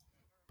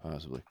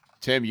Possibly.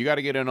 Tim, you got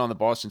to get in on the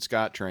Boston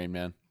Scott train,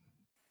 man.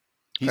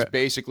 He's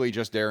basically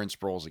just Darren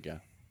Sproles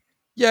again.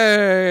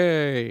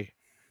 Yay!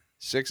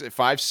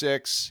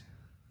 5'6",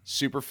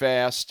 super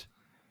fast,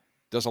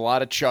 does a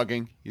lot of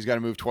chugging. He's got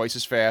to move twice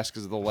as fast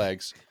because of the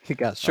legs. He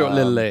got short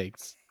little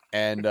legs.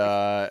 And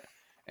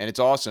it's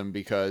awesome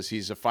because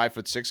he's a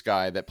 5'6"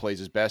 guy that plays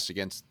his best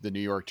against the New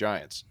York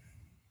Giants.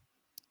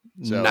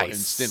 So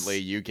instantly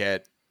you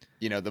get,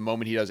 the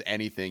moment he does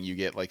anything, you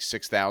get like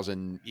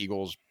 6,000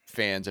 Eagles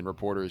fans and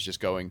reporters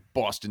just going,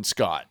 Boston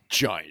Scott,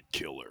 giant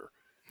killer.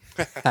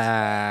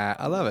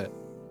 I love it.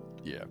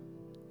 Yeah.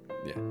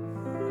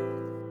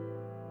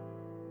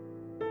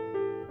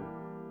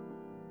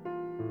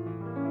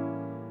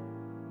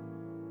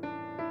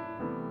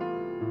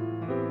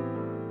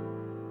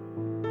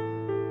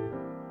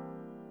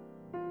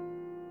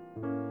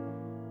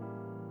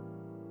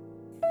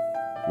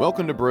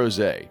 Welcome to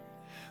Brose.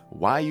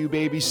 Why you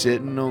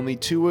babysitting? Only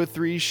 2 or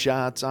 3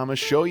 shots. I'ma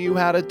show you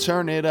how to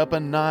turn it up a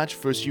notch.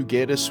 First you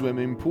get a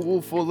swimming pool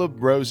full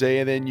of rose,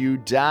 and then you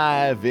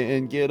dive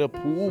in. Get a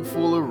pool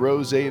full of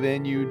rose,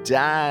 then you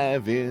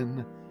dive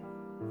in.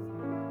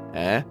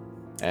 I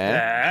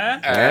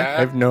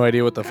have no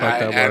idea what the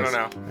fuck that was. I don't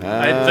know.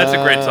 That's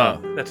a great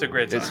song. That's a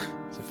great song.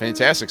 It's a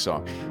fantastic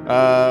song.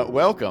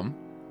 Welcome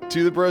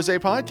to the Brose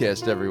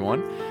Podcast,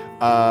 everyone.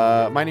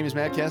 My name is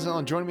Matt Castle,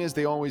 and joining me as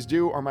they always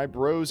do are my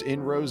bros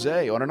in Rose.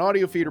 On an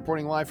audio feed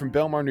reporting live from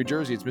Belmar, New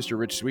Jersey, it's Mr.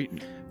 Rich Sweeten.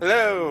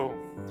 Hello.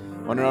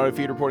 On an audio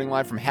feed reporting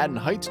live from Haddon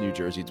Heights, New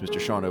Jersey, it's Mr.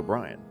 Sean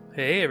O'Brien.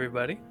 Hey,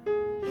 everybody.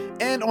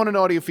 And on an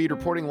audio feed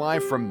reporting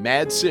live from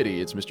Mad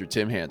City, it's Mr.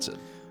 Tim Hansen.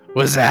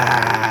 What's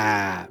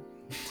up?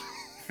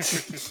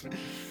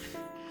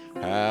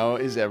 How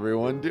is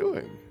everyone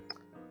doing?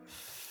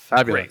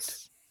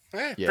 Fabulous.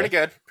 Pretty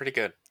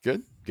good.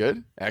 Good.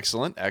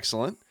 Excellent.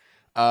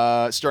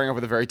 Starting off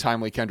with a very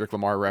timely Kendrick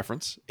Lamar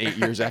reference, 8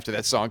 years after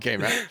that song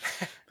came out.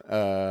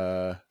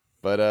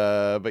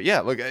 But yeah,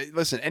 look,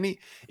 listen,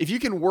 if you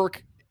can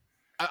work,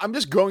 I'm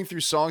just going through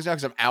songs now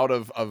because I'm out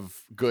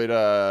of good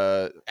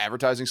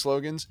advertising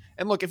slogans.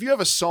 And look, if you have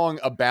a song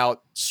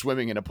about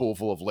swimming in a pool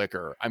full of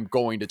liquor, I'm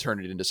going to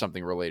turn it into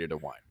something related to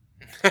wine.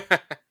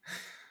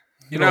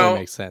 You know, it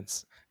makes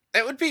sense.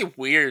 It would be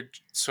weird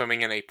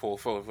swimming in a pool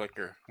full of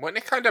liquor.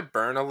 Wouldn't it kind of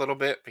burn a little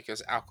bit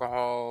because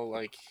alcohol,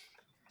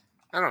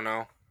 I don't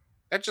know.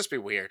 That'd just be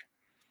weird.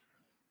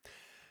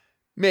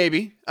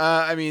 Maybe.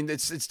 I mean,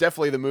 it's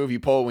definitely the move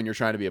you pull when you're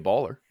trying to be a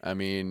baller. I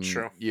mean,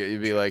 True.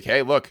 You'd be like,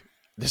 hey, look,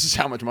 this is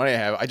how much money I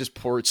have. I just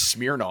poured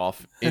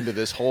Smirnoff into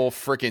this whole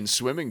freaking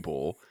swimming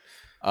pool.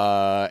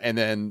 And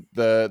then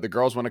the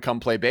girls want to come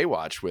play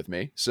Baywatch with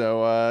me.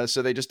 So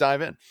they just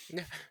dive in.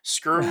 Yeah.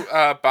 Screw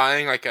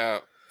buying like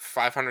a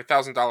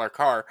 $500,000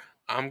 car.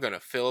 I'm going to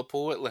fill a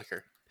pool with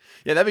liquor.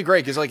 Yeah, that'd be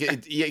great because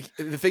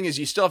the thing is,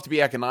 you still have to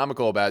be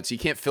economical about it. So you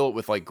can't fill it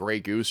with like Grey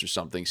Goose or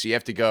something. So you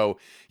have to go,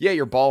 yeah,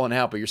 you're balling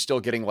out, but you're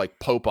still getting like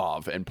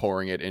Popov and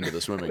pouring it into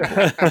the swimming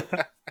pool.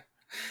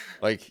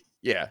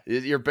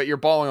 You're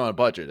balling on a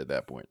budget at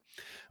that point.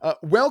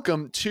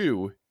 Welcome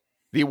to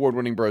the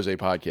award-winning Brose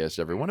Podcast,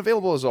 everyone.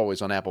 Available as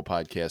always on Apple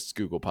Podcasts,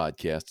 Google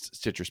Podcasts,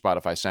 Stitcher,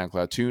 Spotify,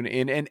 SoundCloud,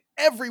 TuneIn, and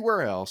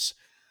everywhere else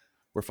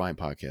where fine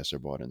podcasts are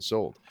bought and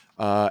sold.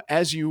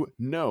 As you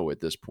know at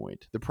this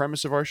point, the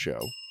premise of our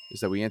show is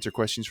that we answer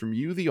questions from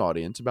you, the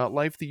audience, about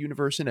life, the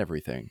universe, and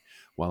everything,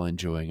 while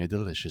enjoying a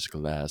delicious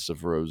glass of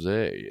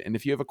rosé. And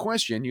if you have a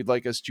question you'd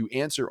like us to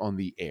answer on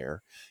the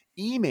air,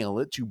 email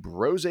it to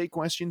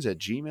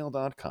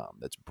brosequestions@gmail.com.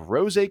 That's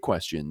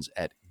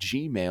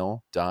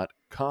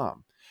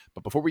brosequestions@gmail.com.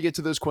 But before we get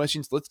to those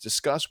questions, let's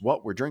discuss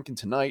what we're drinking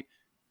tonight.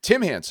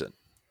 Tim Hansen.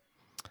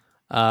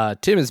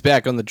 Tim is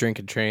back on the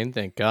drinking train,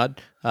 thank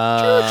God.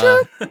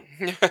 But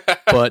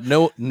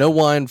no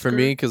wine for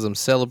me because I'm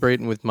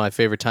celebrating with my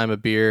favorite time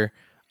of beer,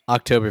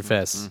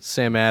 Oktoberfest. Mm-hmm.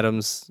 Sam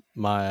Adams,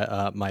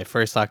 my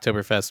first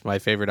Oktoberfest, my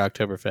favorite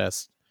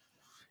Oktoberfest.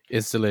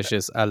 It's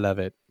delicious. I love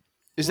it.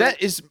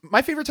 Is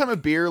my favorite time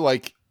of beer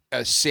like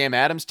a Sam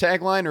Adams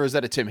tagline, or is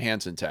that a Tim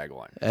Hansen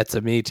tagline? That's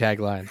a me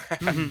tagline.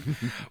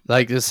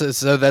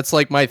 So that's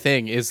like my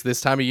thing is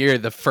this time of year,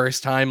 the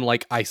first time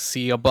like I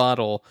see a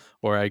bottle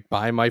or I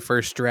buy my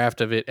first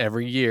draft of it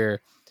every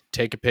year,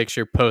 take a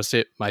picture, post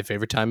it, my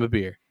favorite time of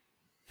beer.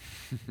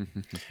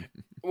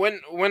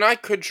 When I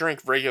could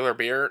drink regular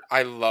beer,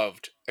 I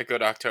loved a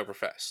good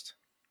Oktoberfest.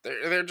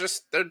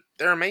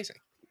 They're amazing.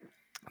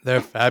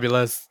 They're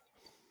fabulous.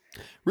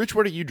 Rich,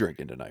 what are you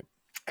drinking tonight?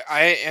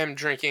 I am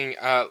drinking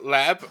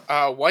Lab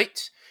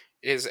White.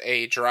 Is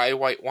a dry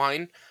white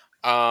wine.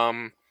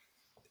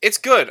 It's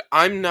good.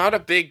 I'm not a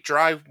big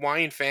dry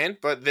wine fan,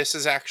 but this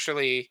is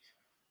actually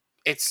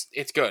it's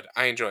good.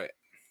 I enjoy it.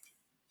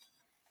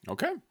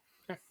 Okay.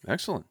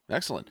 Excellent.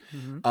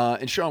 Mm-hmm.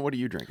 And Sean, what are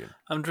you drinking?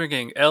 I'm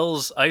drinking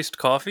L's Iced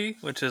Coffee,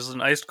 which is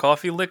an iced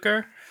coffee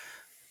liquor.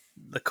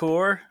 The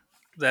core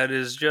that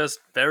is just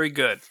very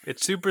good.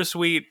 It's super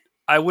sweet.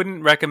 I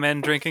wouldn't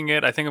recommend drinking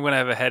it. I think I'm going to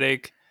have a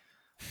headache.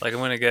 Like I'm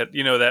going to get,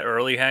 that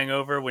early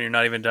hangover when you're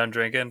not even done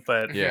drinking,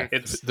 but yeah,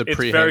 it's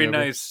very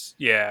nice.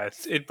 Yeah,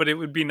 but it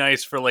would be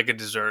nice for like a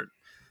dessert.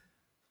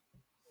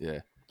 Yeah.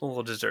 A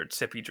little dessert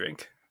sippy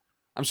drink.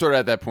 I'm sort of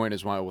at that point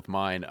as well with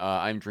mine.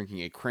 I'm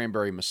drinking a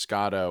cranberry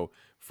Moscato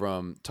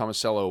from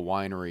Tomasello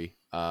Winery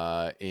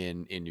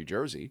in New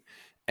Jersey,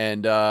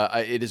 and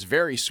it is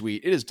very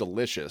sweet. It is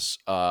delicious.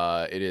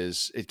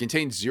 It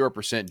contains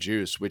 0%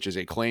 juice, which is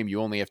a claim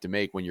you only have to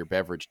make when your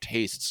beverage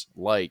tastes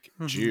like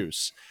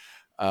juice.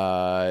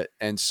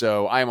 And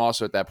so I'm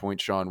also at that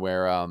point, Sean,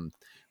 where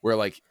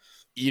like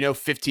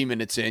 15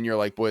 minutes in, you're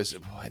like, boy,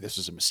 this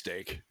is a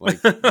mistake.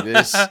 Like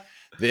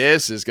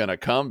this is going to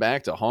come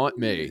back to haunt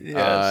me.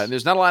 Yes. And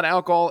there's not a lot of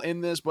alcohol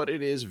in this, but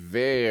it is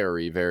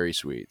very, very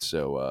sweet.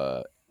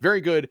 So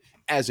very good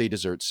as a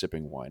dessert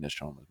sipping wine, as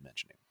Sean was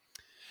mentioning.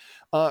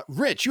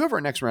 Rich, you have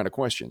our next round of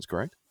questions,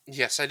 correct?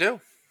 Yes, I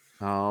do.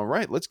 All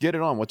right, let's get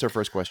it on. What's our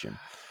first question?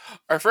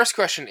 Our first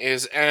question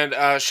is, and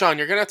Sean,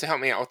 you're going to have to help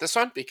me out with this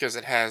one because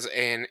it has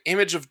an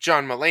image of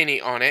John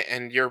Mulaney on it,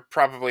 and you're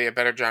probably a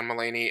better John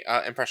Mulaney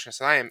impressionist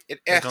than I am.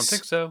 I don't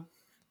think so.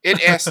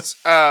 It asks,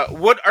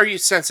 what are you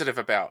sensitive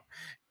about?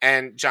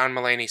 And John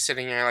Mulaney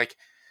sitting there like,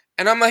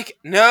 and I'm like,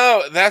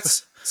 no,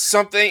 that's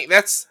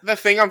the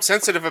thing I'm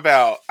sensitive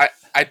about.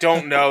 I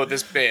don't know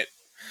this bit.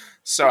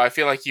 So I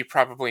feel like you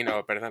probably know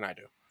it better than I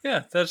do.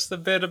 Yeah, that's the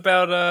bit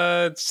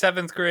about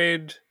seventh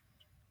graders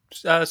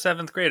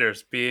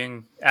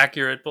being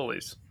accurate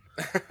bullies.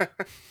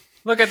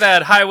 Look at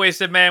that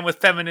high-waisted man with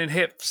feminine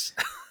hips.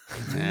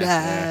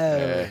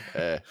 No.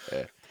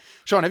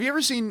 Sean, have you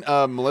ever seen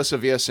Melissa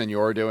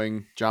Villaseñor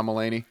doing John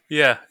Mulaney?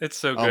 Yeah, it's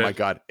so good. Oh my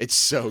god, it's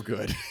so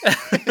good.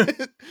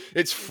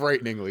 It's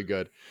frighteningly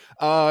good.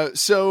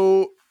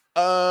 So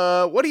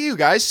what are you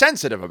guys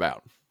sensitive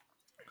about?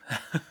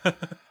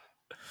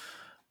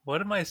 What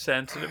am I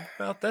sensitive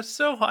about?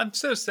 I'm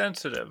so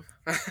sensitive.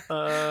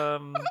 I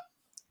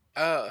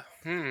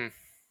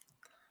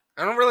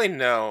don't really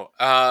know.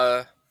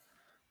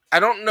 I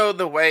don't know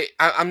the way.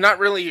 I'm not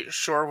really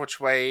sure which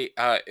way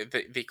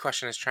the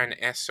question is trying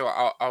to ask. So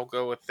I'll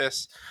go with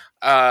this.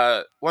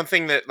 One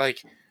thing that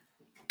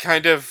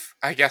kind of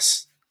I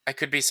guess I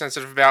could be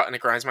sensitive about, and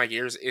it grinds my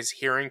gears, is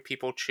hearing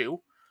people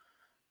chew,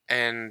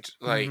 and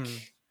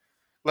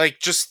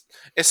just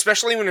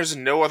especially when there's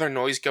no other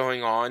noise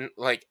going on,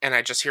 and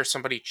I just hear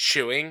somebody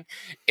chewing,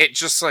 it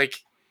just I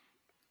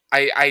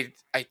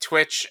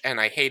twitch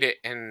and I hate it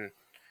and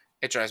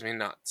it drives me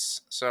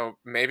nuts. So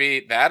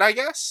maybe that, I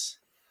guess.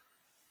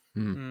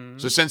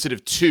 So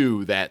sensitive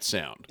to that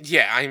sound.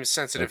 Yeah, I'm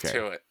sensitive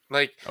to it.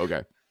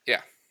 Okay.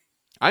 Yeah.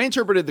 I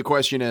interpreted the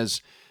question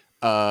as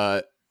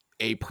a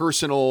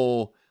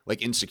personal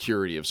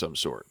insecurity of some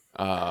sort.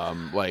 For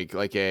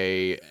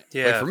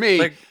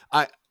me,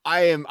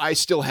 I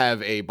still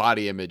have a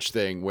body image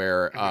thing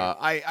where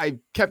I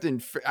kept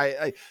in.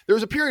 There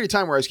was a period of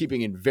time where I was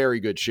keeping in very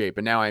good shape,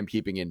 and now I'm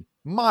keeping in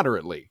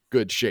moderately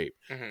good shape.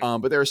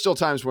 But there are still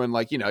times when,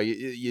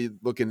 you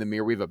look in the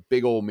mirror. We have a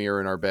big old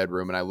mirror in our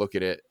bedroom, and I look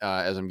at it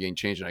as I'm getting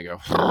changed, and I go,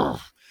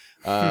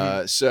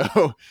 and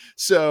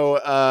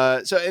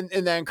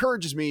that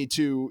encourages me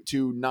to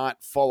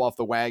not fall off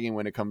the wagon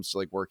when it comes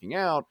to working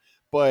out.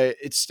 But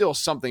it's still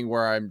something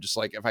where I'm just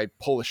if I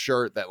pull a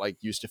shirt that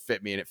used to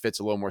fit me and it fits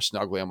a little more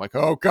snugly, I'm like,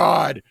 oh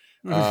God.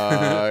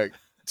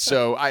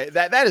 So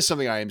that is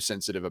something I am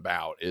sensitive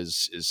about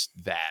is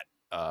that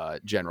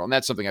general. And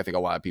that's something I think a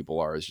lot of people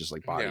are, is just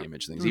body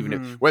image things, even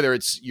if, whether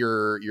it's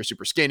you're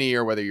super skinny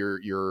or whether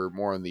you're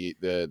more on the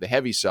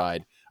heavy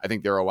side. I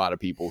think there are a lot of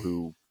people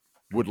who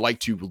would like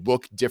to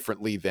look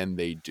differently than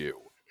they do.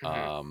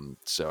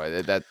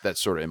 So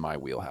that's sort of in my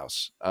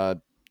wheelhouse.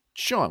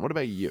 Sean, what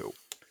about you?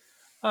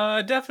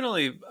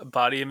 Definitely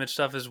body image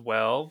stuff as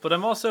well, but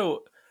I'm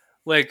also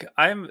it's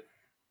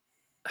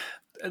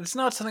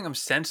not something I'm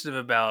sensitive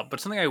about, but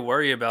something I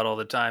worry about all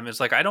the time is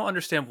I don't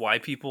understand why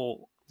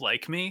people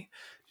like me.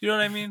 You know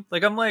what I mean?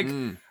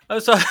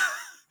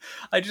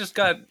 I just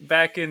got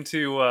back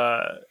into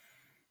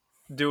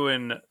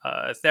doing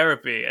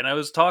therapy, and I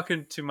was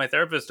talking to my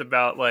therapist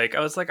about I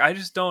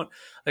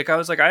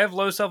have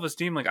low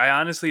self-esteem. I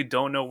honestly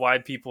don't know why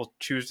people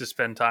choose to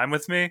spend time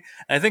with me,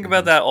 and I think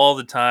about that all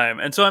the time.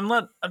 And so I'm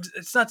not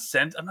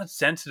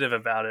sensitive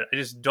about it. I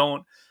just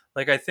don't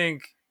I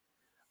think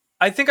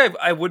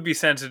I would be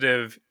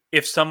sensitive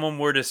if someone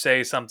were to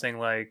say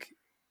something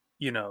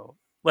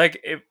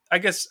if I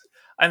guess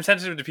I'm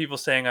sensitive to people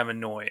saying I'm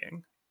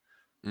annoying.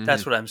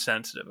 That's what I'm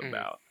sensitive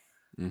about.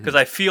 Because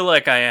I feel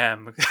like I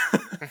am.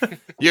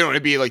 You don't want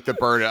to be the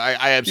burden.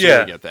 I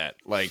absolutely get that.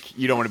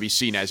 You don't want to be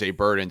seen as a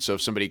burden. So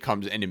if somebody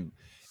comes and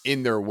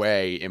in their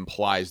way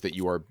implies that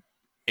you are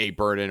a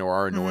burden or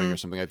are annoying or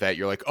something like that,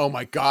 you're like, oh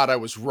my God, I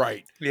was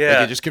right.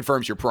 Yeah. It just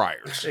confirms your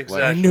priors.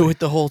 Exactly. I knew it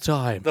the whole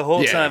time. The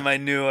whole time I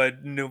knew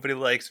nobody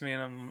likes me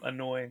and I'm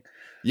annoying.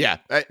 Yeah,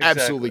 I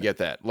absolutely get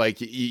that.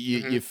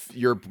 If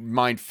your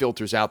mind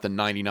filters out the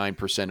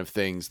 99% of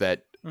things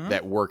that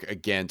work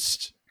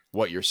against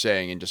what you're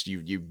saying, and just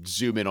you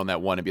zoom in on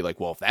that one and be like,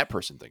 well, if that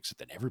person thinks it,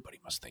 then everybody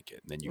must think it,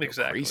 and then you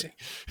go crazy.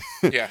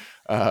 Yeah.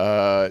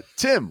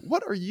 Tim,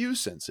 what are you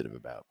sensitive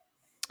about?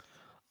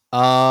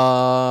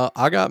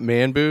 I got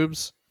man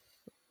boobs,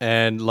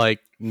 and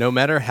no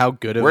matter how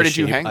good of where a did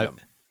you shape hang them?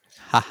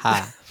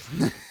 Haha.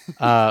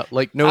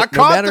 Like I no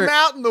caught matter them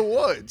out in the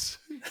woods.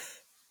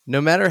 no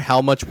matter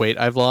how much weight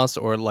I've lost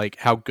or like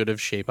how good of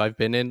shape I've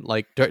been in,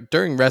 like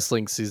during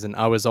wrestling season,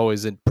 I was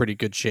always in pretty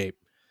good shape,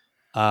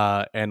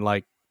 and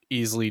like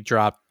easily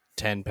dropped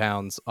 10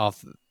 pounds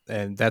off,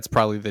 and that's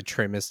probably the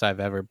trimmest I've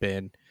ever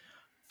been.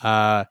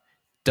 Uh,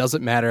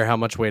 doesn't matter how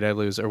much weight I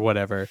lose or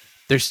whatever,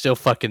 they're still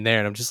fucking there,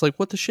 and I'm just like,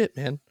 what the shit,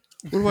 man?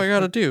 What do I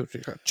gotta do?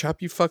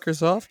 Chop you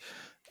fuckers off?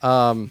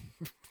 Um,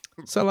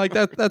 so like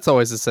that's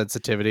always a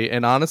sensitivity,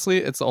 and honestly,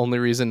 it's the only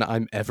reason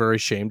I'm ever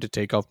ashamed to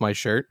take off my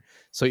shirt.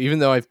 So even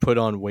though I've put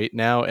on weight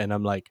now and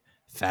I'm like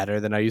fatter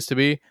than I used to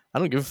be, I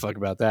don't give a fuck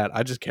about that.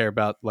 I just care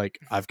about like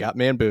I've got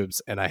man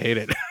boobs and I hate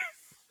it.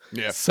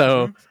 Yeah.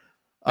 So And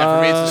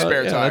for me, it's the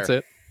spare yeah, tire. that's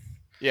it.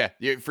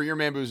 Yeah, for your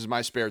man boobs is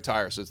my spare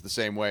tire, so it's the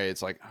same way.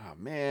 It's like, oh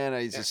man,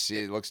 I just see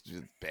it looks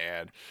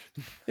bad.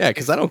 Yeah,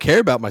 because I don't care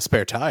about my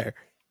spare tire.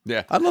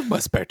 Yeah, I love my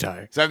spare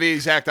tire. so I'm the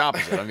exact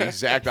opposite. I'm the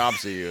exact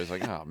opposite of you. It's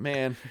like, oh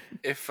man,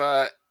 If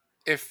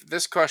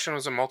this question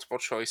was a multiple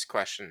choice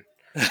question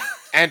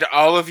and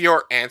all of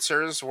your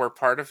answers were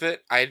part of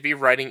it, I'd be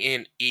writing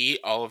in E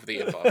all of the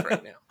above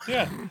right now.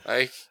 Yeah.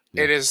 Like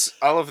Yeah. it is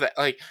all of that.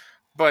 Like,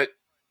 but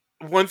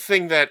one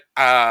thing that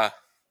I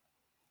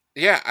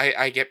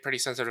get pretty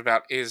sensitive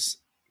about is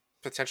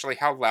potentially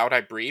how loud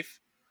I breathe,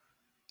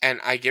 and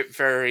I get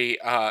very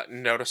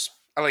notice.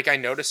 Like I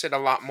notice it a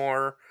lot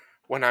more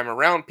when I'm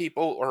around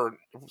people, or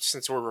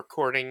since we're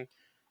recording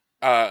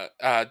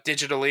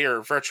digitally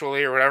or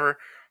virtually or whatever.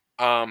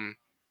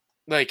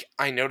 Like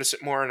I notice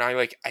it more, and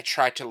I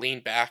try to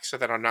lean back so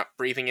that I'm not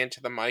breathing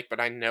into the mic, but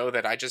I know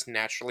that I just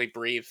naturally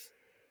breathe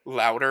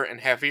louder and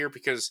heavier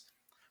because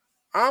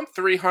I'm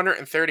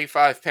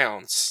 335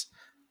 pounds.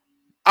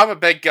 I'm a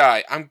big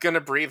guy. I'm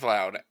gonna breathe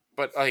loud.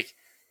 But like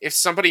if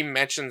somebody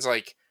mentions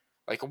like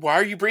why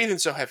are you breathing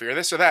so heavy or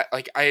this or that,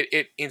 like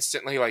it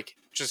instantly like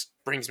just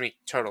brings me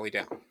totally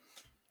down.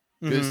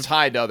 'Cause it's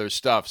tied to other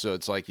stuff, so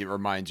it's like it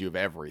reminds you of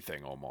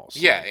everything almost.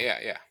 Yeah, Like,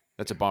 yeah.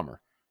 that's a bummer.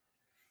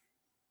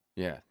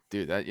 Yeah,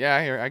 dude. I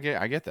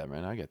get that,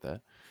 man. I get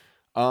that.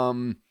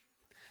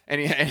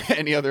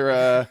 Any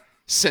other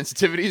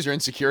sensitivities or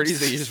insecurities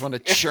that you just want to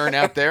churn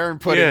out there and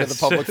put into the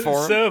public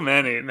forum? So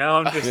many. Now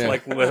I'm just Yeah.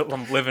 like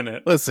I'm living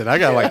it. Listen, I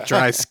got like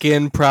dry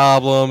skin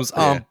problems.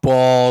 Yeah. I'm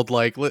bald.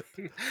 Like, I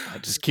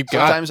just keep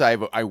going. Sometimes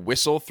I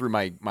whistle through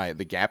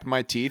the gap in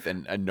my teeth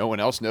and no one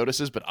else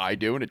notices, but I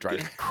do, and it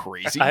drives me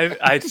crazy.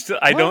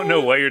 I don't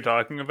know what you're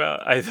talking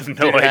about. I have no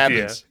Dude, it idea.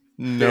 happens.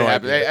 No it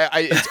happens.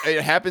 idea.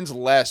 It happens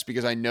less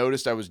because I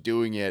noticed I was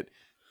doing it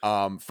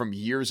from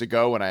years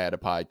ago when I had a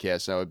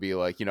podcast. And I would be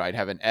like, I'd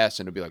have an S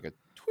and it'd be like a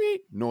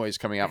tweet noise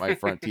coming out my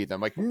front teeth. I'm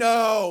like,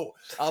 no,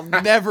 I'll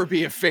never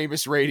be a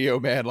famous radio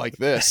man like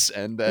this.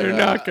 And then, They're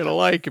not gonna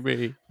like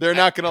me. They're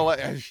not gonna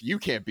like. You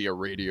can't be a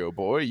radio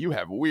boy. You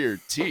have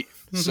weird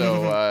teeth.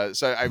 So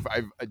I've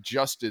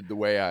adjusted the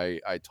way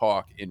I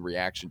talk in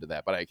reaction to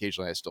that. But I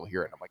still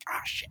hear it. I'm like,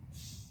 shit.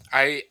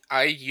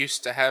 I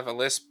used to have a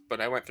lisp, but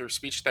I went through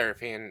speech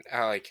therapy and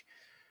like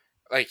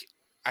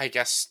I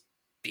guess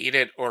beat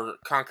it or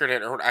conquered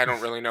it, or I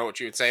don't really know what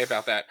you would say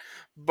about that.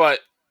 But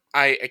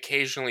I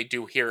occasionally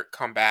do hear it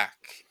come back,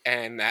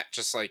 and that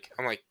just like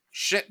I'm like,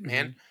 shit,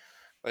 man.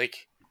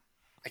 Like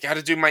I got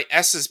to do my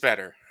S's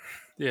better.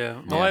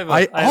 Yeah. Yeah. Well, I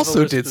have a also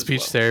lisp did as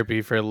speech well.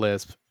 therapy for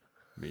Lisp.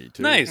 Me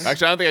too. Nice.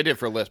 Actually, I don't think I did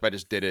for Lisp. I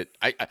just did it.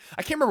 I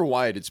can't remember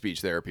why I did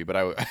speech therapy,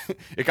 but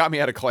it got me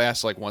out of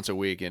class like once a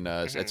week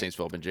at St.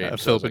 Philip and James. So I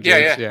was Philip like,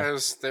 and Yeah,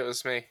 James, that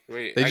was me.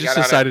 They I just got out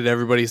of- decided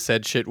everybody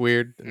said shit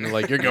weird, and they're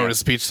like, "You're going to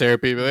speech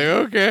therapy." Be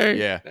like,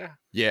 "Okay."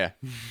 Yeah.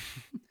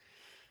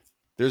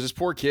 There's this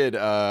poor kid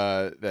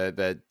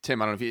that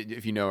Tim. I don't know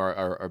if you know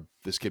our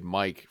this kid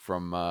Mike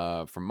from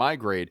my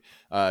grade.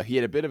 He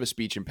had a bit of a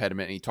speech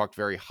impediment and he talked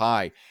very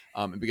high.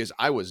 And because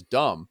I was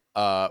dumb,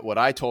 what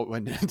I told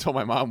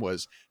my mom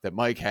was that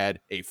Mike had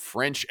a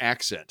French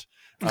accent,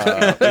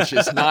 which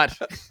is not.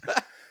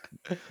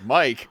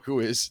 Mike, who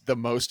is the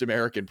most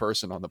American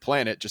person on the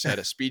planet, just had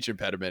a speech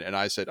impediment, and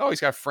I said, "Oh,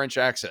 he's got a French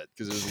accent,"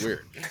 because it was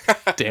weird.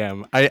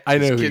 Damn, I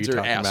know who kids you're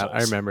are talking about. I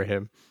assholes. remember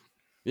him.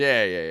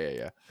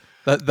 Yeah.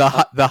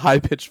 The high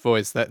pitched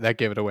voice that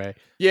gave it away.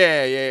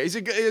 Yeah. He's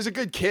a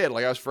good kid.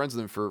 Like I was friends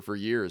with him for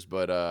years,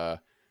 but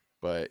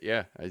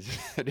yeah, I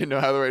didn't know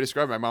how other way to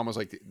describe it. My mom was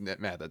like,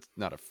 "Matt, that's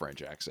not a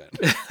French accent."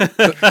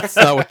 That's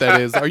not what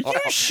that is. Are you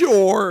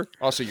sure?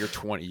 Also, you're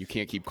 20. You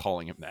can't keep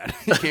calling him that.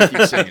 You can't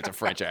keep saying it's a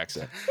French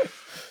accent.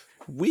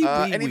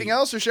 Anything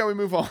else, or shall we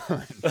move on?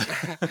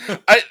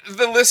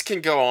 The list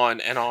can go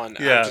on and on.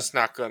 Yeah. I'm just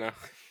not gonna.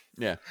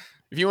 Yeah.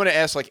 If you want to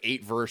ask like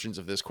 8 versions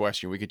of this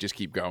question, we could just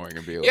keep going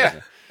and be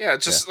like, Yeah.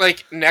 Just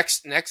like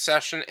next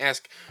session,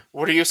 ask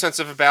what are you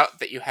sensitive about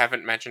that you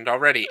haven't mentioned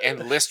already, and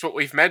list what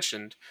we've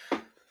mentioned,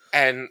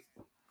 and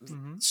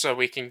so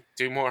we can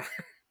do more.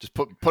 just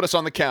put us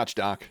on the couch,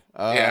 Doc.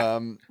 Yeah.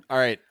 All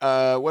right.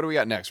 What do we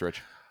got next,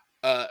 Rich?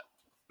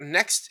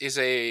 Next is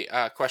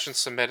a question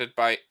submitted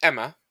by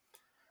Emma.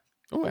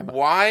 Oh, Emma.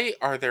 Why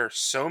are there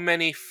so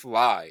many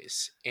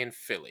flies in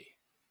Philly?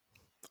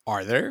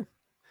 Are there?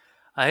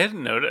 I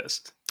hadn't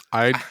noticed.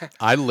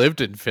 I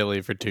lived in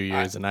Philly for 2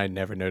 years and I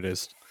never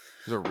noticed.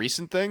 Is it a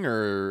recent thing,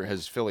 or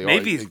has Philly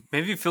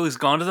Maybe Philly's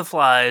gone to the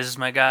flies,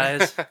 my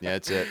guys. Yeah,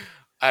 that's it.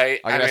 I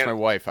can ask my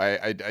mean, wife.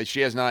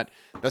 She has not.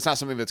 That's not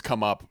something that's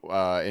come up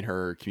in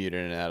her commute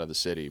in and out of the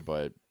city.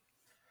 But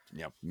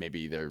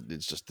maybe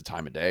it's just the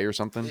time of day or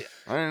something.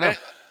 I don't know.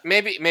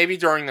 maybe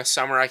during the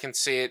summer I can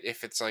see it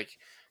if it's like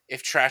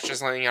if trash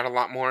is laying out a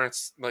lot more.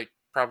 It's like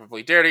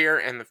probably dirtier,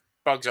 and the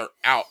bugs are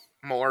out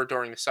more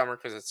during the summer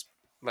because it's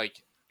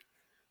like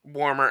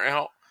warmer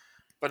out.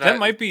 But that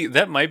might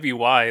be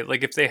why.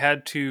 Like if they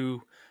had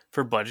to,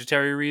 for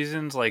budgetary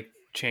reasons, like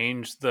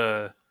change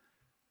the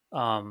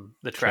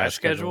trash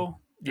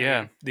schedule.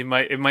 Yeah, it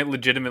might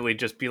legitimately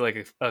just be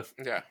like a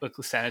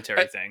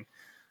sanitary thing.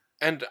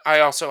 And I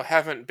also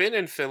haven't been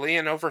in Philly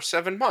in over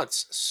 7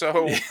 months,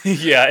 so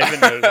yeah, I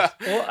haven't noticed.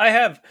 Well,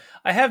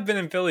 I have been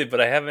in Philly,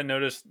 but I haven't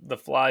noticed the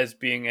flies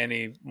being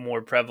any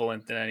more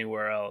prevalent than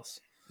anywhere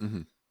else.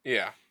 Mm-hmm.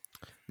 Yeah.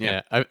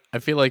 I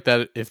feel like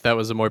that if that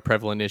was a more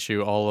prevalent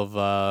issue, all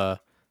of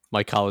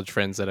my college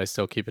friends that I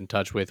still keep in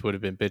touch with would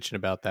have been bitching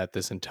about that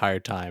this entire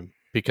time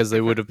because they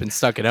would have been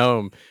stuck at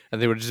home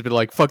and they would have just been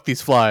like, "Fuck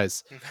these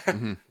flies."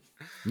 Mm-hmm.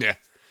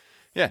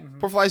 Yeah.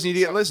 Poor flies need to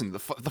get. Listen, the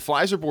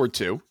flies are bored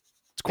too.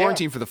 It's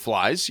quarantine for the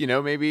flies.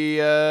 Maybe.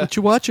 What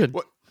you watching?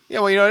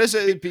 Well, it is.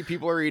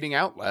 People are eating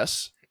out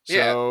less,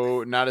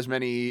 so not as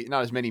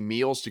many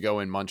meals to go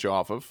and munch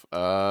off of.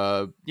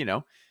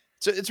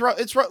 So it's rough.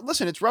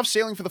 Listen, it's rough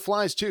sailing for the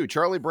flies too.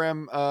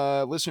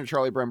 Listener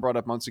Charlie Brem brought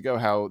up months ago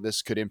how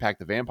this could impact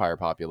the vampire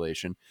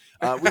population.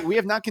 We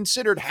have not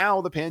considered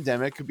how the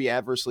pandemic could be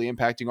adversely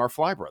impacting our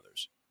fly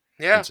brothers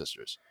and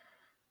sisters.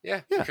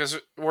 Yeah, because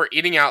we're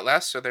eating out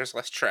less, so there's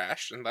less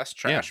trash, and less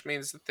trash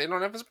means that they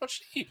don't have as much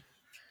to eat.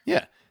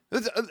 Yeah.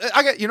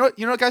 I got you know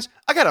what, guys?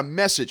 I got a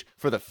message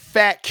for the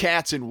fat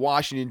cats in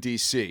Washington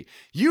D.C.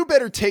 You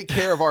better take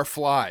care of our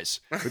flies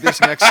with this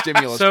next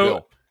stimulus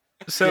bill.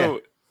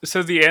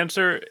 So the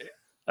answer,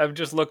 I've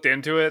just looked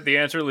into it. The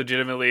answer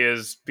legitimately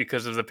is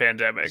because of the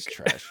pandemic. It's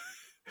trash.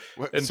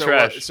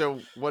 Trash. So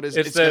what is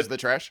it? It's because of the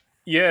trash?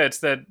 Yeah, it's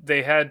that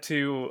they had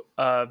to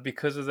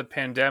because of the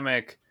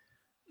pandemic.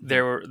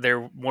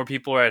 There more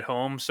people are at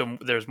home, so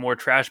there's more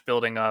trash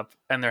building up,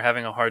 and they're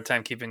having a hard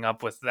time keeping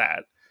up with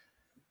that.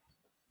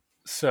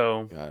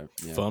 So,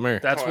 bummer.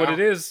 That's what it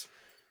is.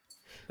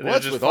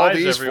 What's with all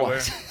these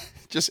flies?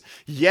 Just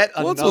yet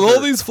another. What's with all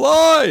these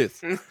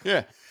flies?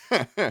 Yeah.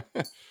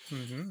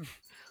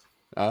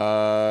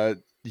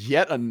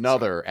 Yet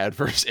another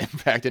adverse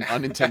impact and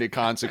unintended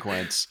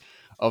consequence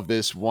of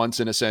this once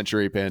in a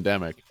century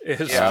pandemic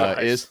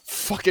is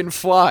fucking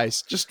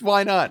flies. Just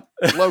why not?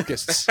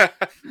 Locusts.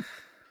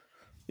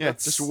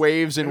 Just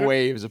waves and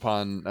waves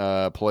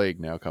upon plague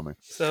now coming.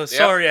 So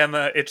sorry,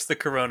 Emma, it's the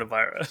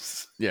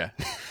coronavirus. Yeah.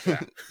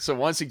 So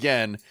once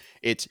again,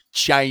 it's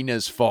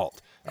China's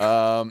fault. What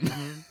are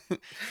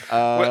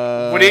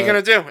you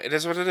gonna do? It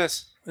is what it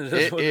is. It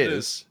is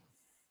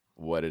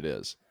what it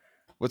is.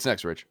 What's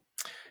next, Rich?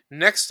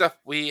 Next up,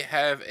 we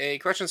have a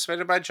question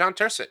submitted by John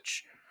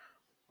Tersich.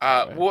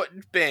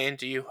 What band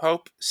do you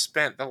hope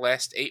spent the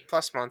last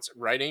 8+ months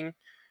writing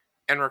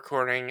and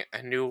recording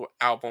a new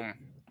album,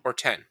 or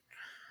 10?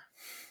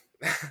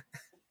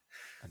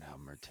 An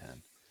album or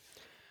 10.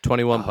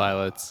 21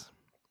 Pilots.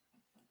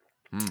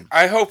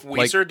 I hope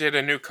Weezer did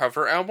a new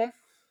cover album.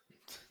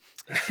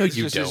 No,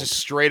 you don't. Just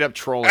straight up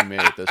trolling me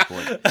at this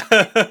point.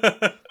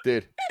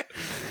 Dude.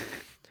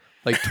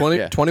 Like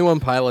 21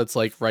 Pilots,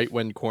 like right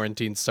when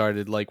quarantine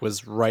started, like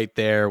was right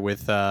there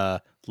with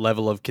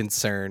Level of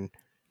Concern,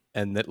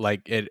 and that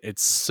like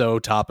it's so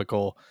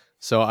topical.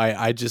 So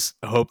I just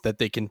hope that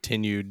they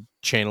continued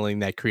channeling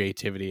that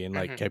creativity and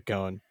like kept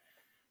going.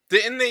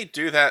 Didn't they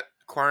do that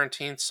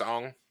quarantine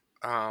song?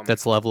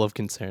 That's Level of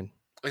Concern.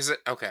 Is it?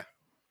 Okay.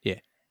 Yeah.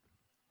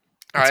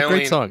 It's a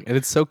great song, and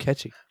it's so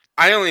catchy.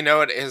 I only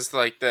know it as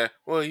like the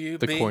 "Will you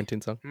the be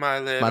quarantine song? My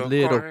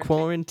little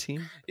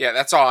quarantine. Yeah,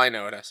 that's all I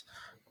know it as.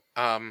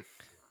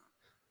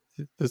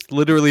 This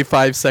literally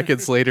 5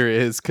 seconds later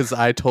is because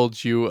I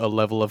told you a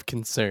Level of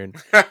Concern.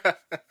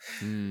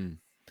 Run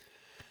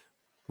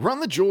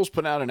the Jewels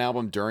put out an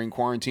album during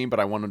quarantine, but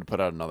I want them to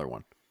put out another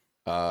one.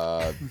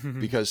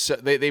 Because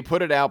they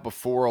put it out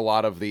before a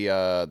lot of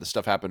the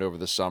stuff happened over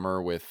the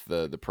summer with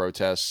the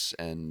protests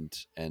and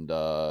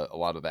a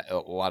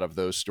lot of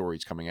those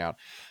stories coming out.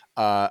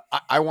 I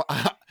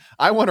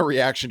want a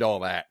reaction to all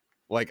that.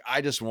 Like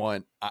I just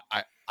want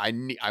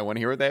I want to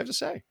hear what they have to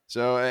say.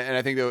 So and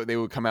I think they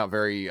would come out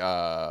very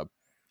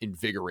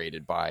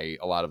invigorated by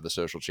a lot of the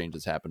social change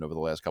that's happened over the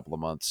last couple of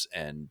months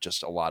and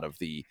just a lot of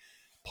the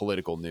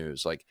political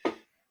news. Like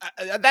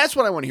that's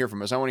what I want to hear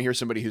from us. I want to hear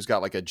somebody who's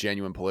got like a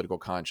genuine political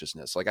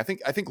consciousness. Like I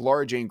think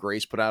Laura Jane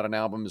Grace put out an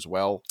album as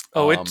well.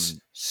 Oh, it's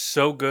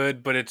so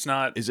good, but it's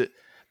not. Is it?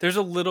 There's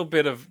a little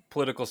bit of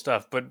political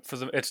stuff, but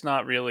it's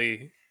not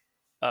really.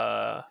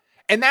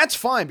 And that's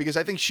fine because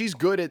I think she's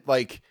good at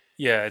like.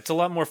 Yeah, it's a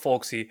lot more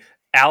folksy.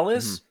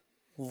 Alice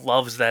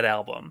loves that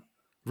album.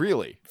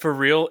 Really? For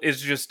real,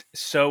 is just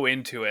so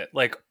into it.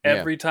 Like Yeah.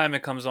 every time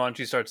it comes on,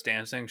 she starts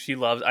dancing. She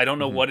loves. I don't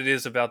know Mhm. what it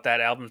is about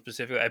that album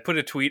specifically. I put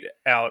a tweet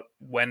out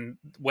when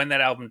that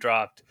album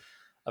dropped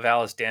of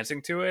Alice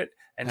dancing to it,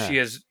 and Huh. she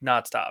has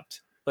not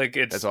stopped. Like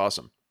That's it's.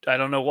 awesome. I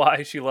don't know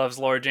why she loves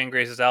Laura Jane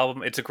Grace's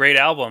album. It's a great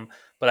album,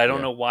 but I don't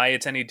Yeah. know why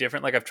it's any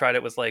different. Like I've tried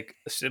it with like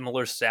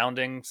similar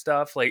sounding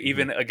stuff. Like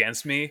even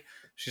Against Me,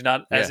 she's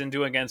not as Yeah.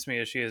 into Against Me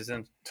as she is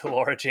into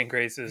Laura Jane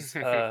Grace's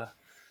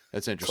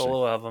That's interesting.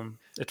 solo album.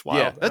 It's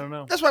wild. I don't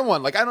know. That's my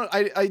one. Like,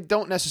 I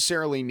don't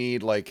necessarily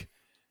need like,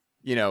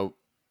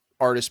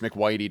 artist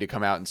McWhitey to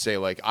come out and say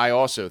like, I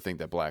also think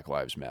that Black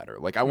Lives Matter.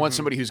 Like, I want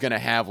somebody who's going to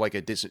have like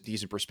a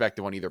decent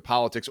perspective on either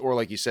politics or,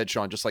 like you said,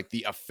 Sean, just like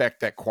the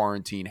effect that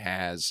quarantine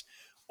has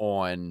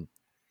on,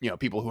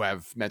 people who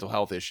have mental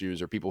health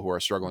issues or people who are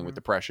struggling with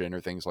depression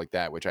or things like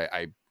that, which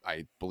I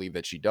believe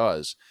that she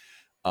does.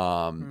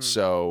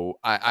 So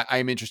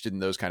I'm interested in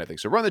those kind of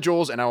things. So Run the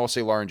Jewels, and I will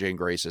say Lauren Jane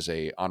Grace is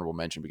a honorable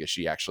mention because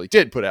she actually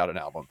did put out an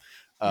album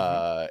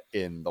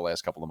in the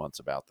last couple of months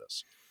about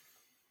this.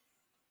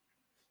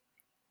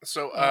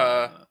 So,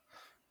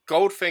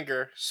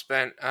 Goldfinger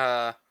spent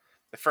the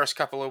first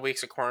couple of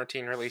weeks of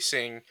quarantine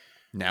releasing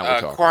Now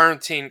we're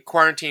talking.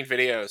 quarantine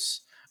videos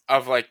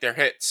of like their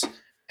hits,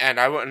 and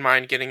I wouldn't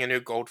mind getting a new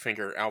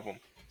Goldfinger album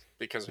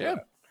because of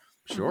that.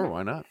 Sure,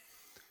 why not?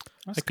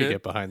 That's I could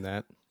get behind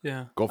that.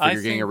 Yeah.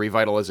 Goldfinger getting a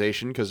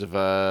revitalization because of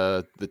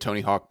the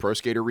Tony Hawk Pro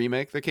Skater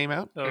remake that came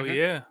out. Oh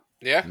yeah.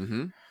 Yeah.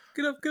 Mm-hmm.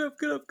 Get up, get up,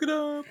 get up, get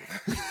up.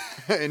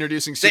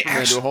 Introducing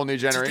Superman to a whole new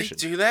generation.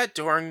 Did they do that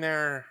during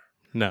their?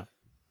 No.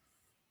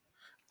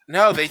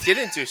 No, they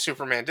didn't do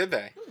Superman, did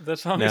they? That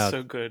song is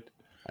so good.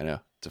 I know,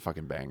 it's a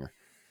fucking banger.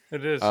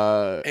 It is.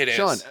 It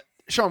is.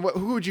 Sean,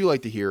 who would you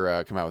like to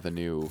hear come out with a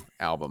new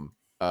album?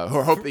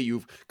 Or hope that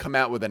you've come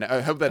out with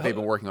I hope that they've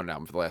been working on an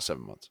album for the last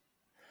 7 months.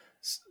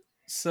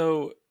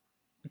 So,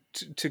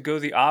 to go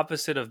the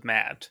opposite of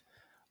Matt,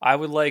 I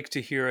would like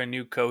to hear a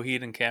new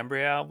Coheed and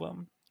Cambria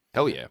album.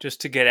 Hell yeah!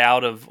 Just to get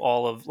out of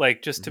all of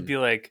just to be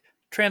like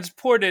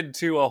transported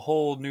to a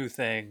whole new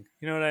thing.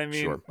 You know what I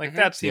mean? Sure. Like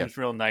that seems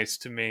real nice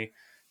to me.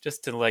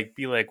 Just to like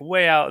be like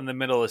way out in the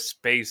middle of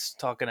space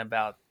talking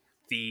about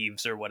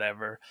thieves or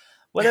whatever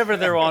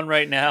they're on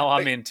right now.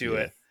 I'm into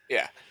it.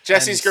 Yeah,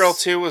 Jesse's Girl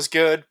 2 was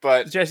good,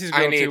 but Jesse's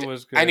Girl 2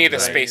 was good. I need a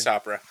space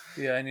opera.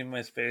 Yeah, I need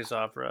my space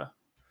opera.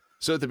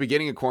 So at the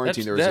beginning of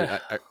quarantine,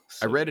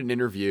 I read an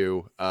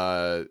interview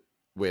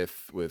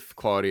with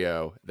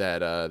Claudio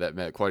that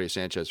met Claudio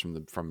Sanchez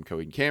from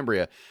Coheed and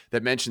Cambria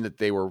that mentioned that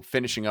they were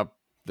finishing up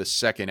the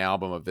second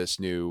album of this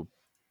new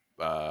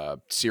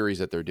series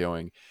that they're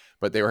doing,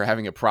 but they were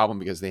having a problem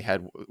because they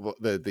had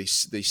the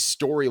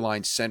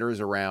storyline centers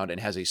around and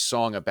has a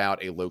song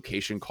about a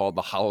location called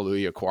the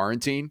Hallelujah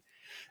Quarantine.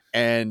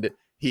 And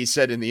he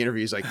said in the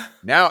interview, he's like,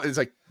 now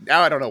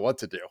I don't know what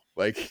to do.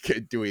 Like,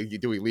 do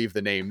we leave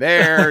the name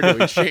there? Do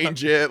we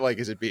change it? Like,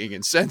 is it being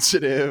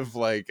insensitive?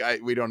 Like,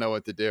 we don't know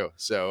what to do.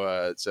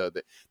 So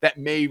that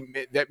may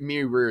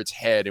rear its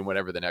head in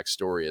whatever the next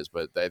story is.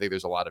 But I think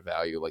there's a lot of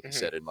value, like you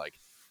said, in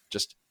like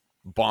just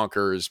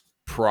bonkers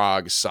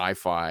Prague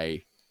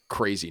sci-fi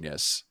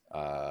craziness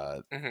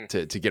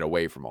to get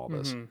away from all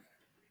this.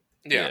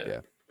 Yeah.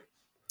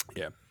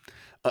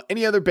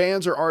 Any other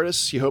bands or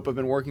artists you hope have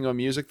been working on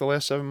music the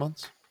last 7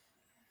 months?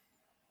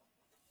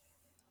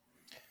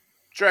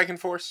 Dragon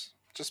Force,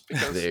 just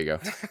because. There you go.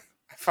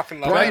 I fucking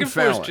love Brian it.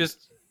 Fallon. Force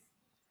just.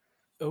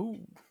 Oh.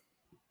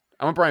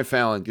 I want Brian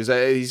Fallon because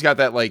he's got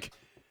that like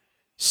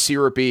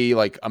syrupy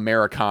like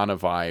Americana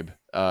vibe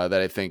that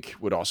I think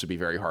would also be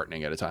very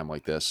heartening at a time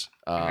like this.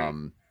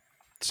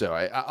 So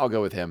I'll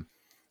go with him.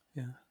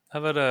 Yeah.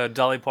 How about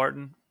Dolly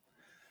Parton?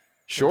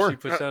 Sure. She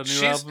puts out a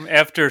new album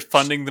after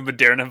funding the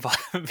Moderna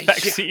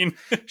vaccine.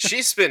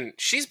 She's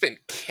been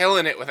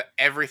killing it with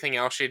everything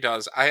else she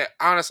does. I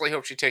honestly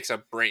hope she takes a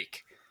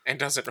break and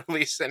doesn't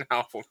release an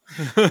album.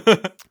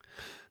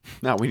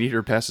 No, we need her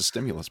to pass a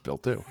stimulus bill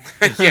too.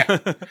 Yeah.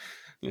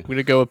 I'm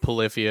gonna go with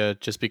Polyphia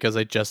just because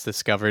I just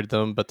discovered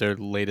them, but their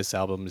latest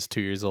album is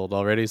 2 years old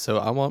already. So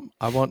I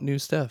want new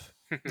stuff.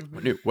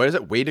 What is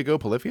it? Way to go,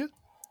 Polyphia?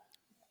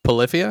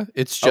 Polyphia?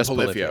 It's just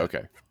Polyphia.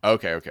 Polyphia.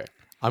 Okay.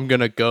 I'm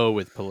gonna go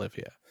with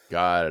Polyphia.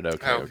 Got it.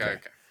 Okay. Okay.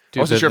 I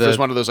wasn't sure if it was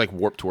one of those like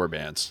Warped Tour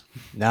bands.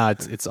 Nah,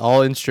 it's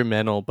all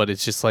instrumental, but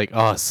it's just like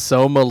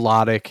so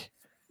melodic.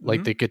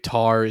 Like the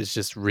guitar is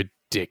just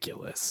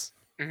ridiculous.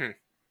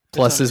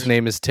 Plus, his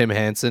name is Tim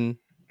Hansen,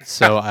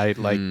 so I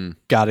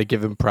gotta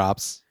give him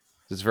props.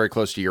 It's very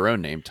close to your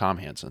own name, Tom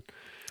Hansen.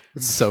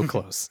 It's so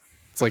close.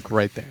 It's like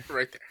right there.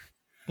 Right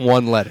there.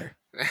 One letter.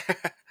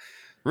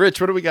 Rich,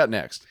 what do we got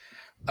next?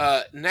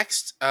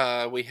 Next,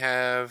 we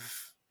have.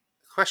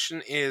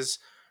 Question is,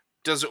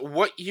 does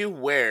what you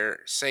wear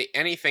say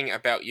anything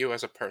about you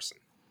as a person?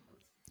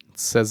 It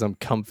says I'm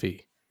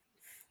comfy.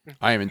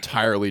 I am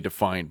entirely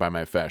defined by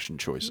my fashion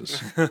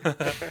choices.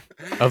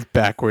 Of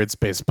backwards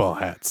baseball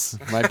hats.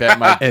 My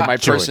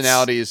joints.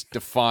 personality is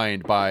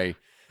defined by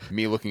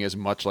me looking as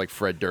much like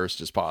Fred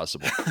Durst as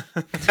possible.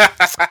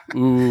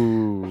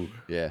 Ooh.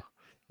 Yeah.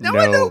 Now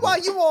I know why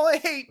you all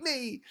hate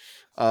me.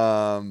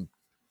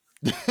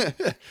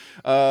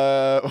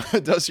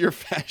 Does your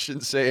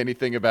fashion say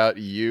anything about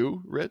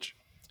you, Rich?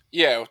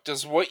 Yeah,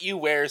 does what you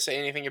wear say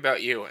anything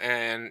about you?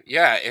 And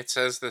yeah, it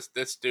says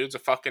this dude's a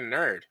fucking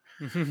nerd.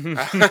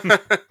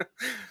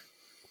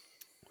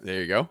 There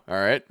you go. All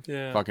right.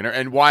 Yeah. Fucking nerd.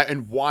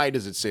 And why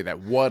does it say that?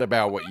 What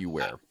about what you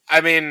wear?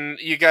 I mean,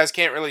 you guys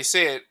can't really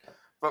see it,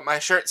 but my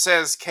shirt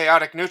says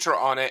chaotic neutral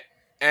on it,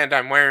 and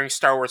I'm wearing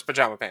Star Wars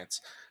pajama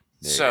pants.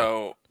 There you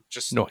So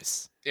just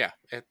Noise. yeah,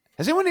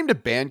 Has anyone named a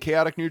band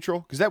Chaotic Neutral?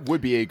 Because that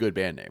would be a good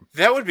band name.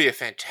 that would be a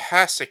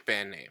fantastic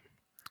band name.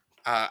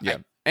 Yeah.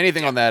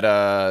 Anything on that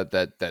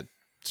that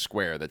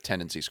square, the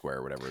tendency square,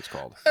 or whatever it's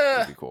called,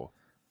 would be cool.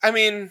 I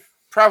mean,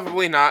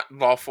 probably not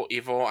Lawful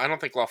Evil. I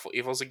don't think Lawful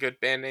Evil is a good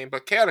band name,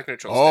 but Chaotic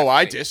Neutral. Oh,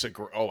 I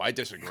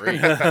disagree.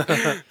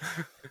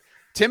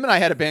 Tim and I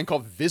had a band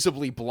called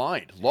Visibly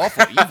Blind.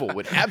 Lawful Evil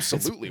would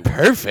absolutely work.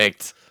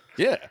 Perfect.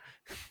 Yeah.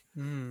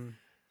 Mm.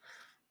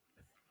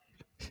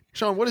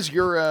 Sean, what does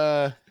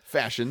your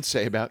fashion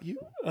say about you?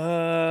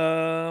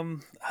 I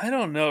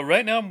don't know.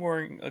 Right now, I'm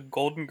wearing a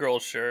Golden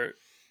Girls shirt.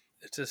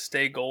 It's a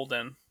Stay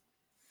Golden.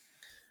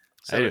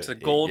 So Hey, it's a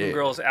Golden yeah.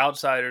 Girls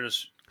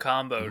Outsiders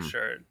combo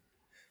shirt.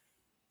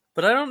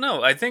 But I don't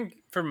know. I think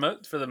for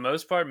the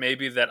most part,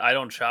 maybe that I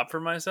don't shop for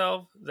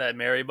myself. That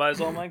Mary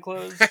buys all my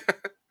clothes.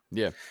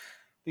 Yeah.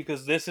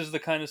 Because this is the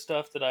kind of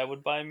stuff that I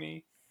would buy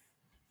me,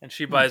 and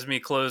she buys me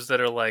clothes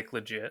that are like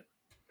legit.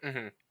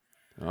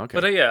 Mm-hmm. Okay.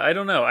 But yeah, I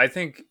don't know. I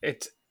think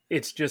it's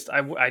just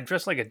I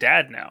dress like a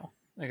dad now.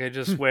 Like I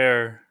just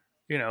wear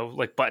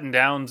like button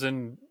downs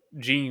and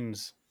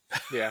jeans.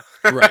 Yeah.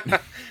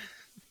 Right.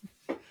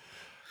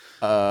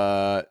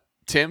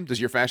 Tim, does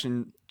your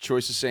fashion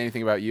choices say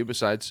anything about you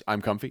besides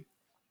I'm comfy?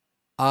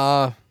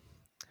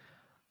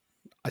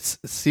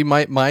 See,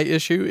 my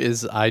issue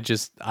is I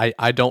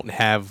don't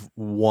have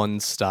one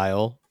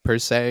style per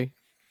se,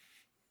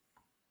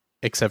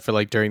 except for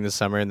like during the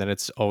summer, and then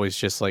it's always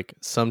just like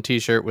some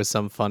t-shirt with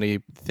some funny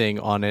thing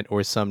on it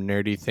or some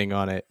nerdy thing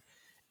on it,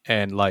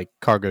 and like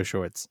cargo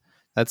shorts.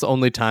 That's the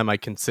only time I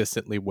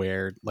consistently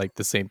wear like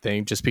the same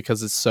thing, just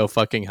because it's so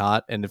fucking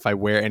hot, and if I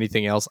wear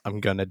anything else,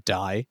 I'm gonna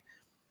die.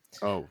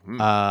 Oh.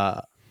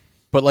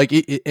 But like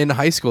in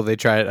high school, they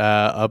tried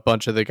a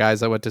bunch of the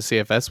guys I went to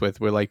CFS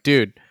with were like,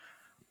 dude,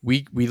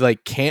 we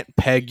like can't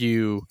peg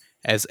you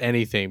as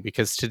anything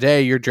because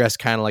today you're dressed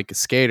kind of like a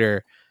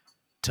skater.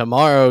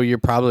 Tomorrow you're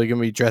probably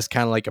gonna be dressed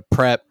kind of like a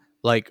prep.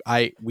 Like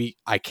I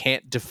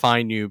can't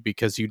define you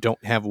because you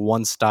don't have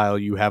one style.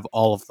 You have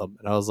all of them.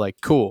 And I was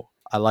like, cool,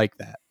 I like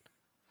that.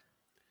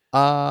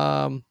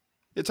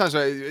 At times,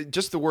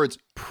 just the words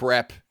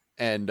prep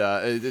and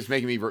it's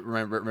making me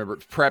remember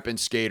prep and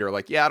skater.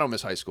 Like, yeah, I don't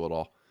miss high school at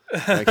all.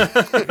 Like,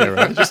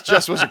 it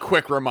just was a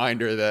quick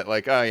reminder that,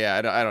 like, oh yeah,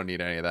 I don't need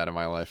any of that in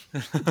my life.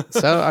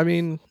 So I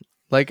mean,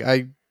 like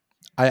I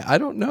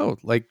don't know.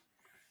 Like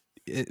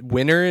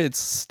winter, it's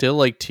still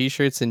like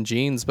t-shirts and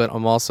jeans, but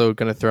I'm also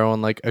gonna throw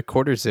on like a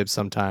quarter zip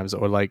sometimes,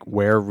 or like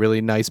wear a really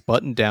nice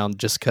button down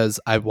just because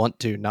I want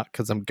to, not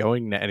because I'm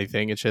going to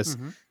anything. It's just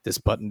this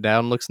button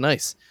down looks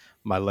nice.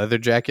 My leather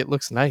jacket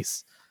looks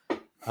nice.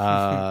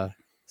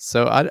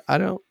 So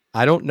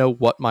I don't know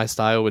what my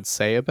style would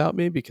say about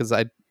me because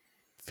I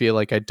feel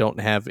like I don't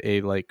have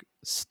a like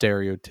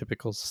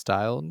stereotypical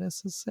style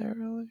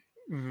necessarily.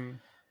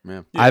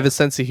 Yeah. I have a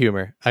sense of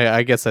humor.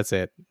 I guess that's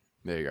it.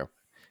 There you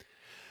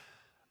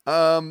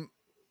go.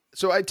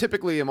 So I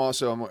typically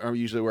I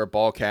usually wear a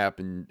ball cap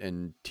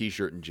and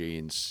t-shirt and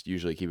jeans.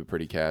 Usually keep it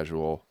pretty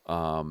casual.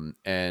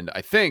 And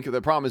I think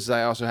the problem is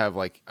I also have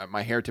like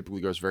my hair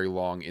typically goes very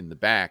long in the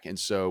back, and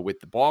so with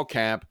the ball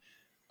cap,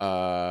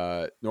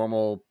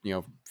 normal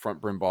front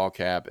brim ball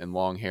cap and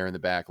long hair in the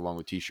back, along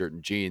with t-shirt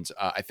and jeans.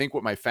 I think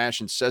what my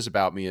fashion says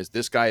about me is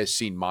this guy has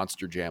seen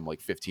Monster Jam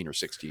like 15 or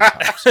 16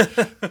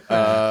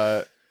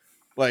 times.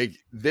 Like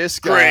this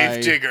guy,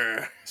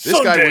 Gravedigger.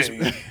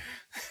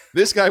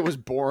 This guy was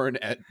born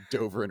at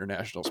Dover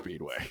International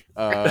Speedway.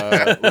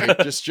 Like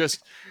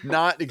just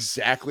not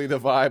exactly the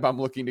vibe I'm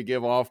looking to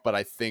give off, but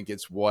I think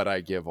it's what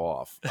I give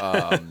off.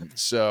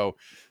 So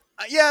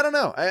yeah, I don't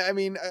know. I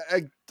mean,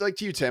 I like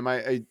to you, Tim.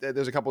 I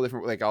there's a couple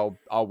different, like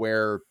I'll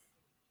wear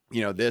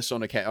this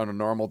on a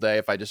normal day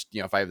if I just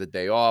if I have the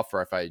day off,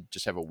 or if I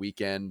just have a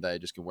weekend that I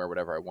just can wear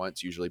whatever I want.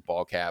 It's usually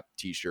ball cap,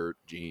 t-shirt,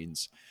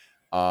 jeans.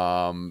 If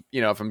I'm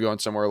going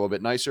somewhere a little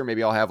bit nicer,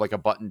 maybe I'll have like a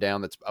button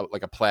down that's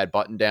like a plaid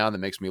button down that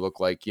makes me look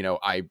like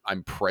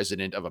I'm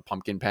president of a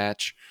pumpkin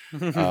patch.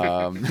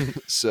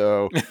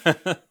 So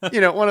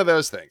one of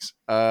those things.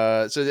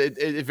 So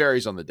it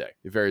varies on the day.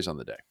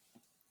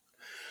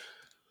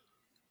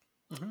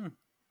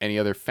 Any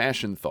other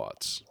fashion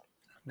thoughts?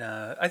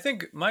 Nah, I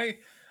think my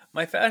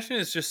fashion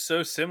is just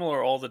so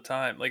similar all the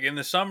time. Like in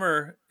the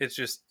summer, it's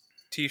just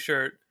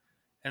t-shirt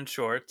and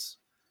shorts.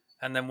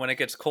 And then when it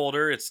gets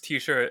colder, it's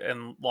t-shirt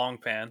and long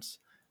pants.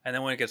 And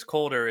then when it gets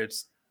colder,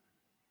 it's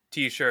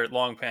t-shirt,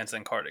 long pants,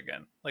 and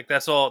cardigan. Like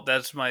that's all.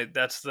 That's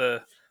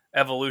the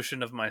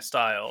evolution of my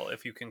style,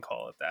 if you can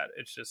call it that.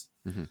 It's just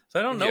so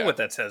I don't know what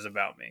that says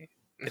about me.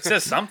 It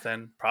says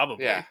something,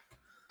 probably. Yeah,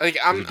 like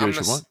You do what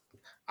you want.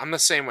 I'm the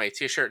same way.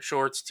 T-shirt,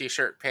 shorts,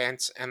 t-shirt,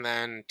 pants, and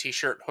then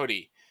t-shirt,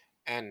 hoodie,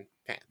 and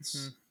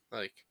pants.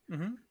 Like,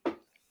 Mm-hmm.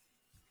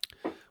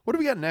 What do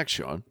we got next,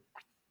 Sean?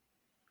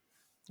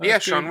 yeah,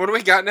 Sean. What do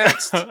we got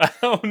next?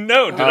 Oh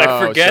no! Did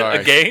I forget sorry.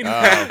 again?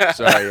 Oh,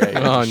 sorry.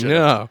 Yeah, Oh you should've.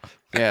 no.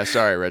 Yeah,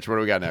 sorry, Rich. What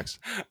do we got next?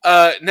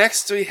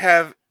 Next we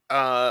have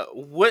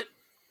what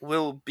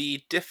will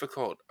be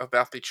difficult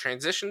about the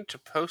transition to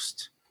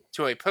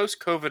a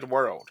post-COVID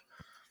world,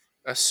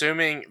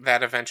 assuming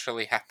that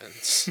eventually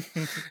happens.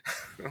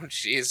 Oh,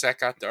 jeez, that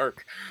got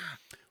dark.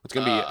 What's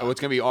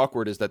gonna be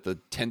awkward is that the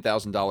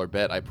 $10,000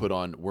 bet I put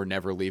on we're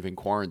never leaving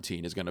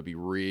quarantine is gonna be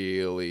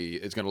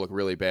it's gonna look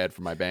really bad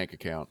for my bank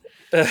account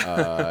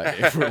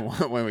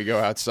when we go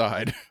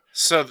outside.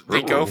 So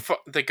the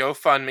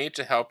GoFundMe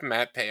to help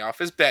Matt pay off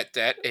his bet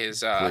debt is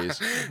Please.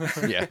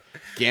 Yeah,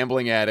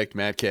 gambling addict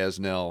Matt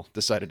Casnell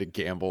decided to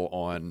gamble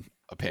on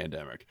a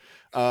pandemic.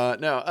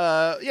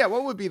 Yeah.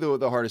 What would be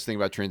the hardest thing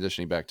about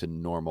transitioning back to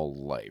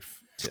normal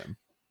life, Tim?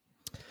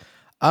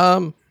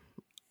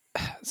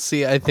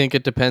 See, I think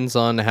it depends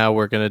on how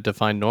we're going to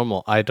define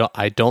normal. I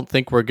don't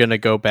think we're going to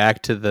go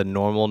back to the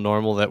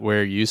normal that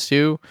we're used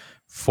to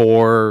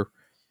for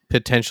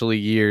potentially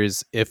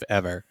years, if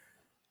ever.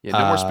 Yeah,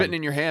 no more spitting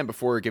in your hand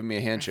before giving me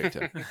a handshake,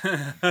 Tim.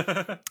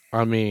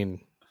 I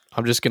mean,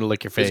 I'm just going to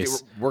lick your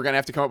face. We're gonna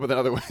have to come up with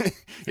another way.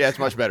 Yeah, it's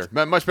much better.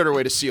 Much better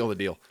way to seal the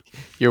deal.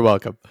 You're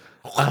welcome.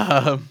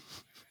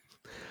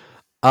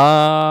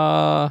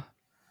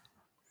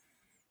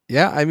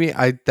 Yeah, I mean,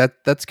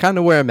 that's kind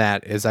of where I'm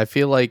at. Is I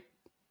feel like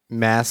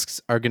masks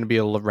are going to be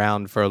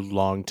around for a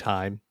long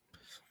time,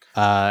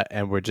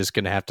 and we're just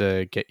going to have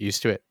to get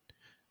used to it.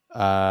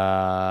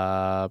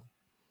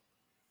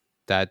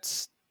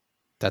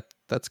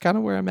 That's kind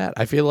of where I'm at.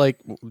 I feel like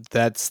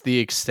that's the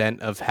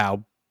extent of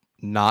how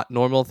not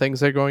normal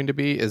things are going to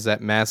be. Is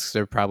that masks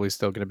are probably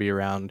still going to be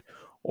around,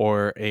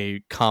 or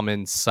a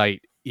common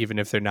sight, even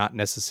if they're not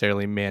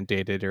necessarily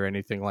mandated or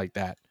anything like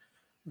that.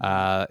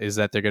 Is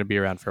that they're going to be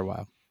around for a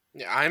while.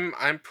 Yeah,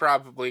 I'm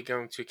probably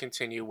going to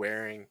continue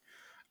wearing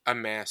a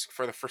mask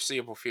for the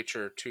foreseeable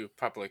future to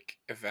public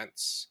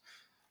events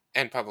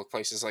and public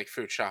places like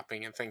food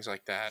shopping and things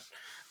like that.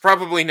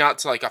 Probably not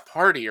to like a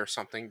party or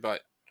something,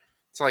 but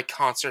to like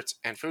concerts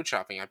and food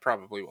shopping, I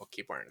probably will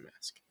keep wearing a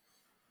mask.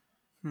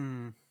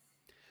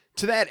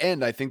 To that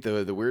end, I think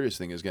the weirdest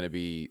thing is going to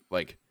be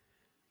like,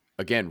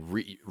 again,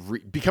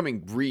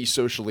 becoming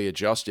socially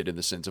adjusted in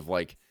the sense of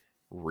like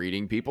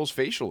reading people's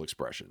facial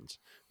expressions.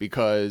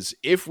 Because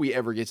if we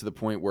ever get to the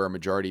point where a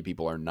majority of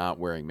people are not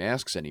wearing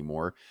masks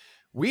anymore,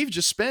 we've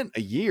just spent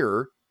a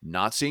year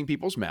not seeing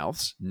people's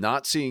mouths,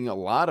 not seeing a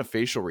lot of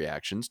facial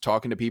reactions,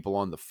 talking to people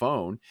on the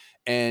phone,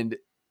 and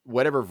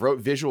whatever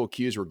visual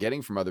cues we're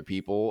getting from other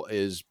people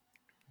is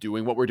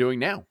doing what we're doing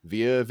now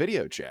via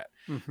video chat.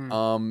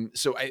 Mm-hmm.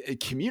 So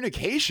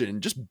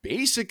communication, just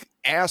basic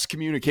ass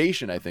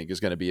communication, I think is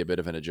going to be a bit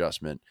of an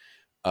adjustment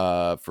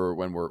for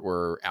when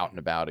we're out and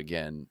about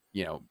again.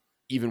 You know,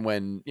 even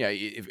when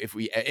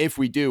if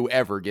we do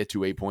ever get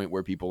to a point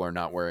where people are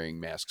not wearing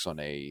masks on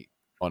a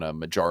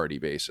majority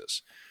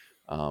basis.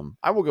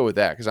 I will go with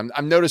that because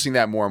I'm noticing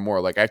that more and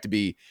more. Like I have to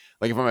be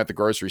like if I'm at the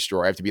grocery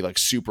store, I have to be like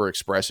super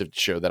expressive to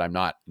show that I'm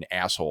not an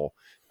asshole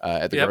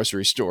at the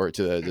grocery store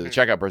to the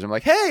checkout person. I'm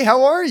like, hey,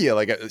 how are you?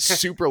 Like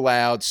super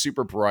loud,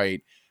 super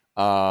bright.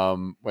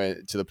 To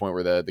the point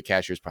where the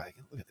cashier's probably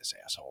like, look at this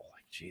asshole.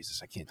 Like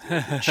Jesus, I can't do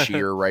it.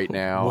 Cheer right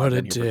now. What I've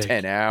a been here dick. for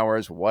 10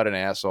 hours. What an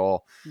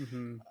asshole.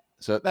 Mm-hmm.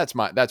 So that's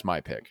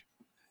my pick.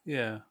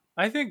 Yeah,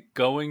 I think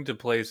going to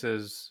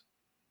places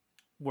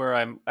where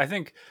I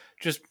think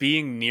just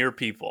being near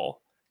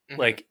people,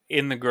 like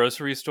in the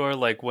grocery store,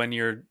 like when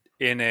you're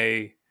in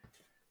a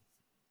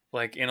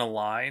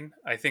line,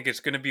 I think it's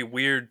going to be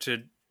weird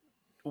to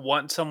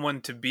want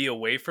someone to be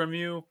away from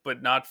you,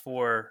 but not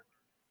for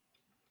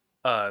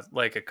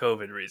like a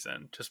COVID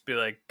reason. Just be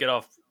like, get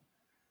off,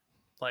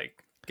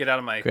 like get out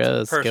of my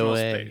Gross, go personal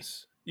away.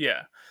 space.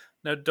 Yeah,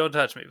 no, don't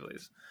touch me,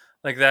 please.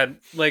 Like that,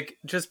 like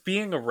just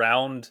being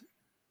around,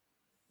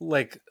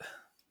 like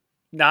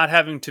not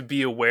having to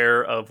be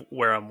aware of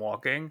where I'm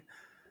walking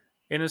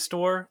in a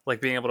store, like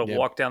being able to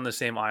walk down the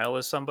same aisle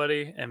as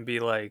somebody and be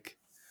like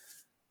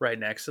right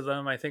next to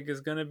them, I think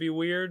is going to be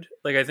weird.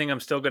 Like I think I'm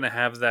still going to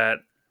have that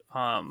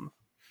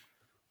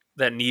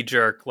that knee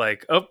jerk,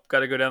 like, oh, got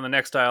to go down the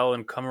next aisle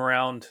and come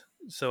around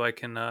so I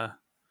can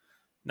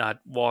not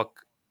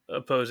walk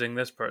opposing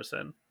this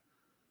person.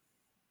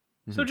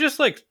 Mm-hmm. So just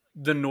like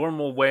the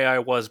normal way I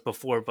was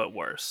before, but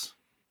worse,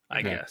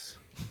 I guess.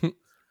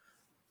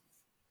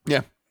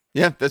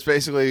 Yeah, that's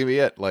basically gonna be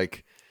it.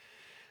 Like,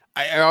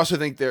 I also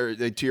think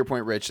to your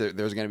point, Rich,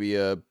 there's going to be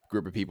a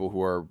group of people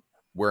who are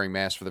wearing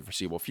masks for the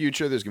foreseeable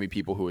future. There's going to be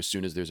people who, as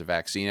soon as there's a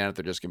vaccine out,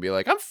 they're just going to be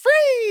like, "I'm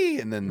free,"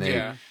 and then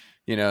they're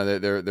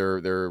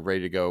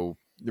ready to go.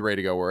 They're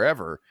ready to go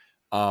wherever.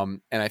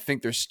 And I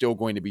think there's still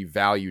going to be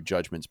value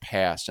judgments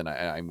passed, and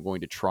I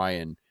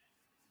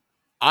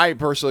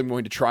personally am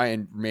going to try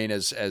and remain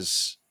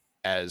as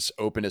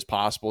open as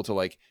possible to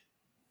like,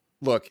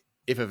 look,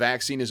 if a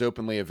vaccine is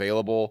openly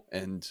available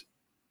and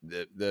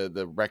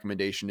the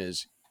recommendation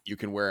is you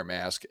can wear a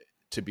mask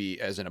to be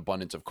as an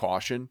abundance of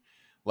caution,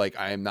 like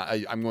I'm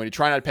going to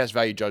try not to pass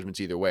value judgments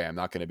either way. I'm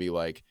not going to be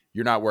like,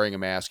 you're not wearing a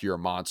mask, you're a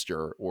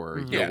monster, or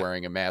you're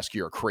wearing a mask,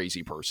 you're a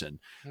crazy person.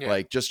 Yeah.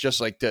 Like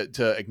just like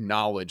to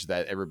acknowledge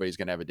that everybody's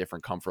going to have a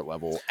different comfort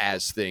level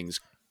as things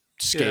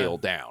scale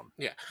down.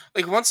 Yeah.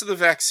 Like once the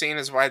vaccine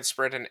is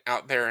widespread and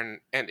out there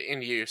and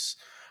in use,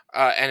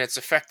 and it's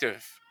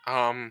effective,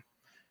 I'm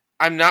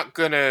not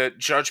going to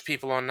judge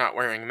people on not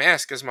wearing a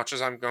mask as much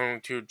as I'm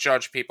going to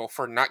judge people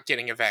for not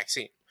getting a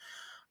vaccine.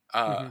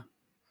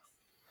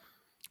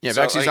 Yeah,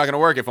 So, vaccine's like, not going to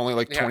work if only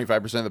like yeah.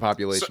 25% of the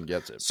population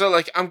gets it. So,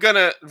 like,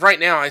 right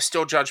now, I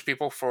still judge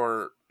people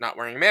for not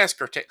wearing a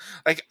mask or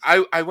like,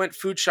 I went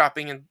food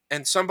shopping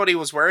and somebody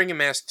was wearing a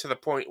mask to the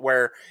point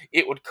where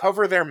it would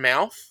cover their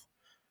mouth,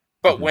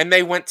 but when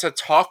they went to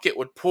talk, it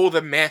would pull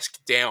the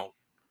mask down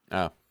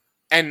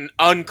and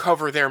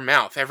uncover their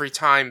mouth every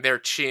time their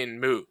chin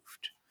moved.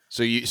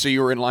 So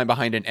you were in line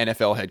behind an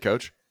NFL head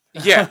coach?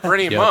 Yeah,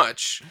 pretty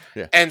much.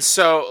 Yeah. And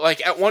so,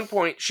 like, at one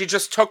point, she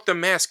just took the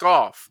mask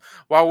off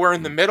while we're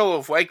in the middle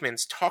of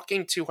Wegmans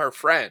talking to her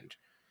friend.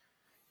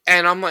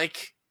 And I'm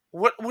like,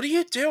 what are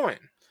you doing?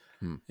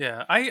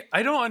 Yeah,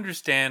 I don't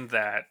understand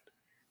that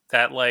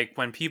like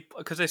when people,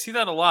 because I see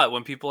that a lot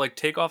when people like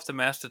take off the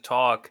mask to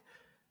talk.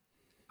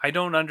 I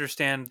don't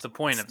understand the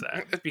point of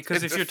that,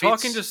 because if you're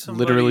talking to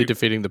somebody, Literally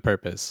defeating the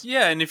purpose.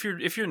 yeah, and if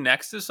you're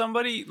next to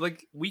somebody,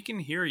 like, we can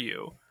hear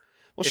you.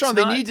 Well, It's Sean,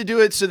 not- they need to do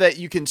it so that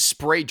you can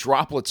spray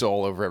droplets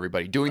all over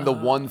everybody, doing the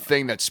one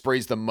thing that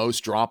sprays the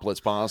most droplets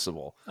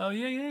possible. Oh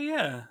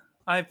yeah.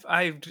 I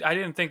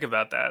didn't think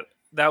about that.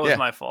 That was Yeah.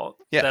 my fault.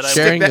 Yeah, That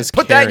Sharing is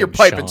put that in your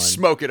caring, pipe Sean. and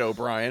smoke it,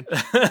 O'Brien.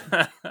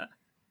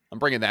 I'm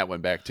bringing that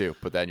one back too.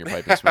 Put that in your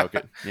pipe and smoke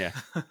it. Yeah.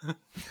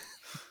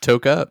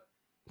 Toke up.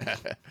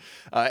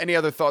 Any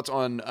other thoughts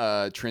on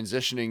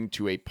transitioning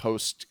to a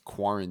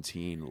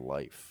post-quarantine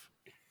life?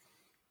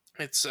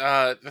 It's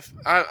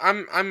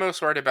I'm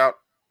most worried about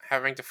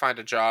having to find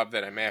a job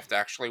that I may have to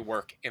actually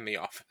work in the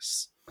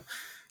office.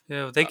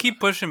 Yeah, they keep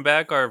pushing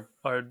back our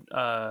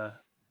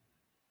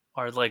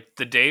like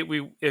the date.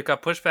 It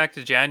got pushed back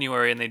to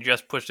January, and they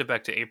just pushed it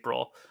back to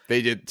April.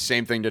 They did the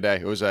same thing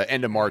today. It was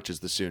end of March is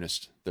the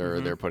soonest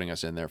they're putting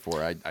us in there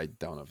for. I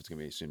don't know if it's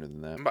gonna be sooner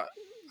than that. But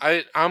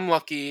I'm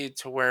lucky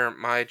to where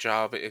my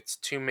job, it's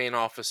two main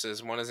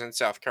offices. One is in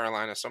South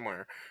Carolina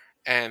somewhere,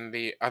 and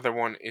the other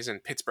one is in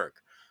Pittsburgh.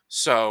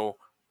 So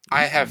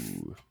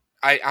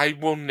I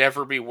will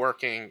never be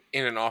working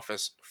in an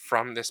office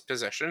from this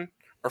position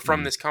or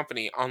from this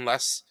company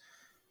unless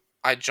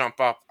I jump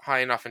up high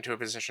enough into a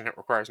position that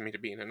requires me to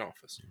be in an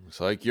office. It's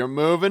like you're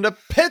moving to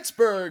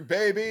Pittsburgh,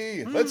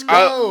 baby. Let's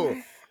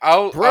go.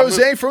 I'll Brose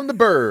move, from the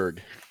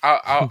Berg.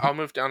 I'll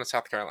move down to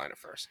South Carolina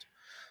first.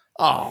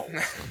 Oh.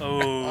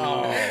 Oh,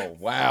 Oh,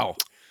 wow.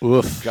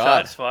 Oof.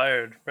 God. shots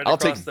fired right I'll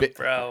across take the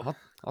brow.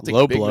 I'll take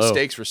Low big blow.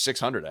 mistakes for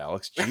 600,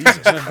 Alex. Jesus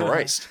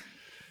Christ.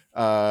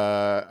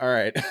 All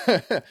right.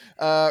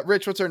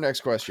 Rich, what's our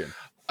next question?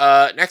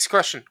 Next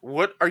question.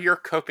 What are your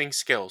coping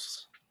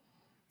skills?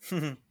 It's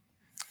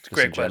a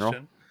great in general?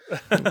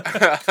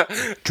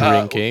 question.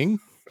 Drinking,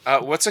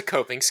 What's a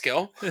coping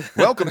skill?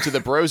 Welcome to the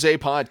Brose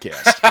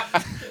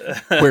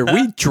podcast. where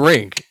we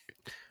drink.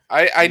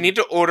 I need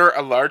to order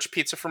a large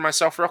pizza for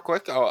myself real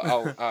quick.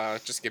 I'll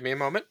just give me a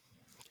moment.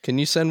 Can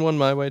you send one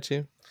my way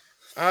too?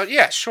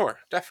 Yeah, sure,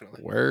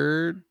 definitely.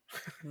 Word.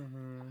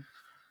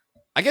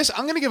 I guess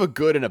I'm going to give a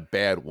good and a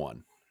bad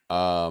one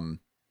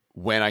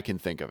when I can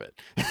think of it.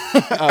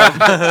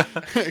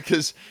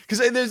 Because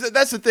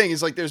that's the thing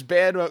is like there's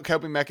bad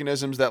coping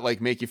mechanisms that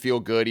like make you feel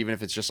good, even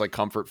if it's just like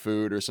comfort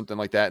food or something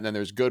like that. And then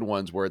there's good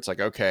ones where it's like,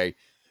 okay,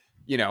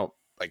 you know,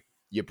 like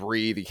you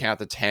breathe, you count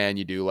to 10,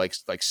 you do like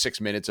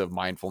 6 minutes of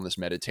mindfulness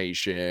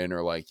meditation,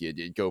 or like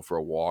you go for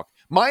a walk.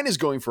 Mine is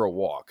going for a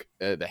walk,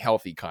 the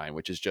healthy kind,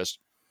 which is just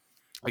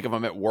like if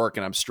I'm at work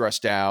and I'm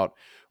stressed out,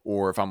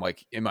 or if I'm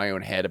like in my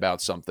own head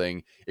about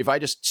something, if I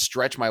just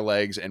stretch my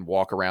legs and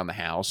walk around the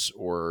house,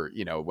 or,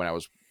 you know, when I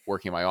was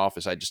working in my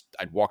office, I'd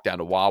walk down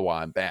to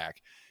Wawa and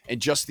back, and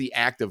just the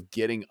act of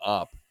getting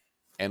up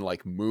and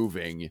like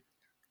moving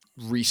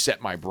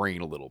reset my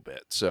brain a little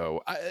bit.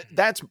 So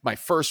that's my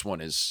first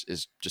one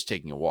is just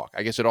taking a walk.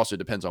 I guess it also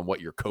depends on what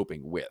you're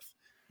coping with.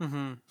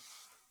 Mm-hmm.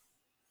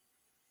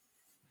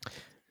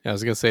 I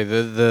was gonna say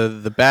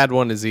the bad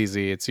one is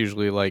easy. It's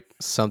usually like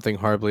something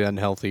horribly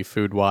unhealthy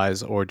food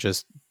wise, or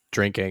just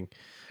drinking.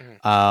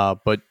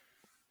 But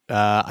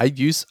I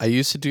used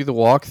to do the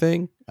walk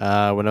thing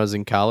when I was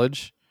in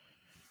college.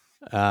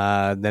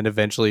 Then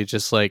eventually,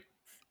 just like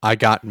I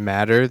got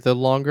madder the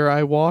longer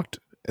I walked.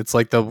 It's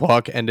like the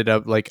walk ended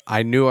up like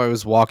I knew I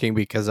was walking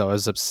because I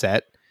was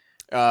upset.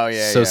 Oh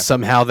yeah. So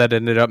somehow that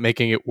ended up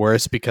making it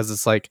worse, because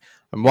it's like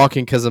I'm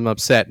walking because I'm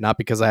upset, not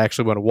because I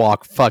actually want to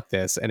walk. Fuck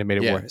this, and it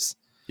made it worse.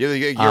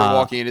 You're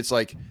walking and it's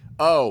like,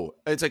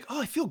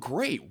 I feel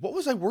great. What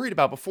was I worried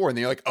about before? And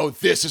then you're like, oh,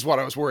 this is what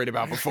I was worried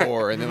about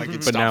before. And then like it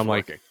But stops now I'm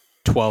working.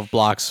 12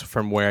 blocks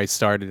from where I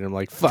started. And I'm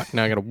like, fuck,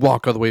 now I got to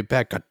walk all the way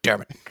back. God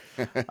damn it.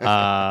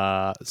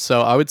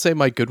 So I would say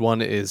my good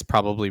one is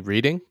probably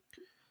reading,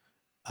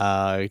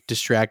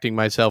 distracting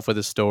myself with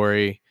a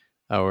story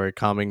or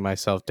calming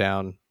myself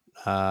down.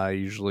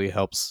 Usually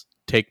helps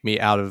take me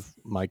out of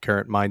my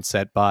current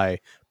mindset by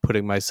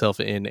putting myself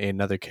in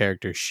another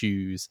character's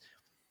shoes.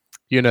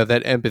 You know,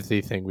 that empathy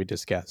thing we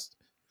discussed.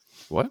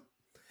 What?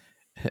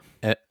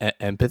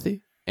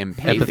 Empathy?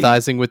 Empathy?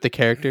 Empathizing with the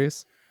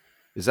characters?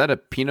 Is that a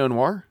Pinot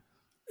Noir?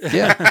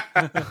 Yeah.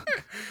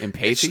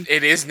 Empathy?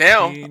 It is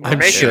now. I'm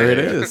Making sure it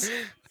is.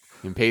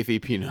 Empathy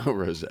Pinot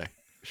Rosé.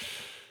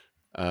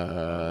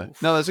 No,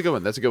 that's a good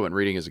one. That's a good one.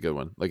 Reading is a good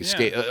one. Like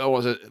escape.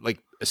 Was it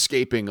like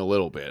escaping a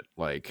little bit?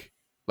 Like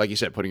you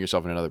said, putting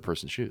yourself in another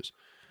person's shoes.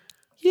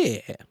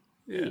 Yeah.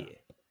 Yeah.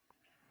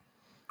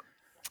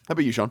 How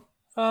about you, Sean?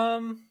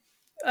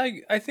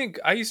 I think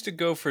I used to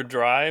go for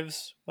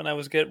drives when I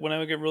would get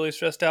really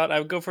stressed out. I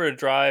would go for a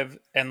drive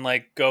and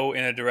like go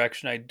in a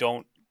direction I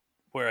don't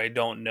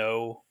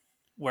know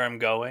where I'm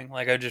going.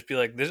 Like I'd just be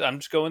like, this I'm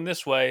just going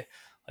this way.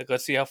 Like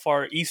let's see how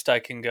far east I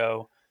can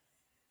go,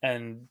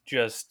 and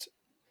just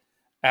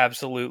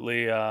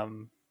absolutely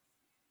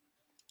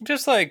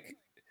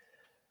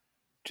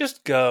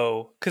just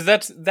go, because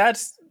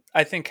that's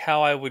I think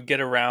how I would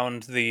get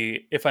around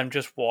the, if I'm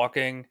just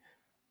walking,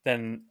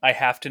 then I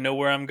have to know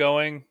where I'm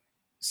going,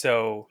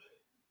 so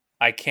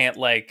I can't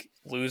like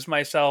lose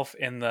myself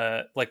in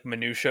the like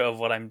minutia of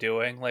what I'm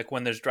doing. Like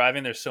when there's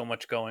driving, there's so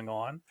much going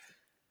on.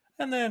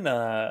 And then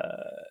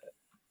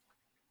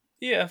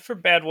yeah, for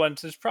bad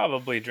ones, it's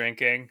probably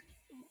drinking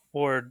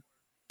or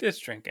it's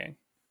drinking.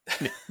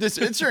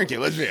 It's drinking.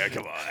 Let's be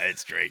come on,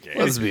 it's drinking.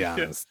 Let's be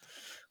honest.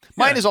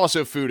 Mine is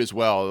also food as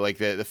well. Like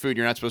the food,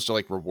 you're not supposed to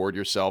like reward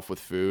yourself with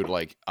food.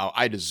 Like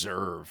I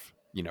deserve,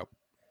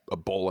 a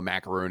bowl of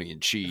macaroni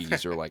and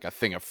cheese or like a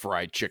thing of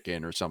fried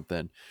chicken or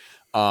something.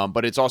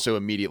 But it's also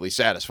immediately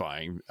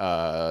satisfying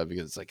because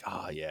it's like,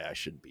 oh yeah, I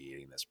shouldn't be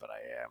eating this, but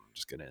I am. I'm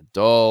just gonna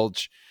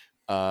indulge.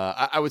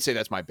 I would say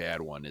that's my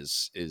bad one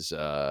is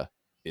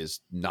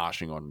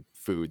noshing on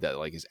food that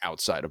like is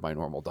outside of my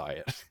normal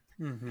diet.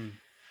 Mm-hmm.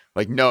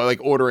 Like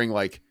ordering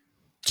like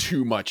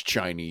too much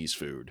Chinese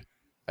food,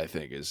 I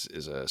think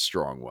is a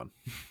strong one.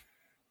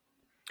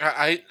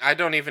 I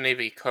don't even need to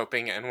be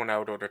coping, and when I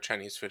would order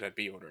Chinese food, I'd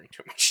be ordering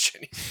too much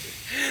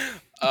Chinese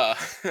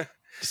food.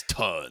 Just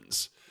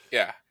tons.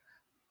 Yeah.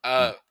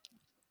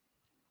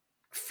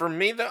 For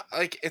me though,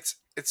 like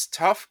it's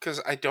tough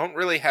because I don't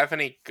really have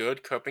any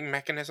good coping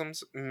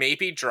mechanisms.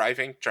 Maybe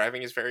driving.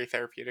 Driving is very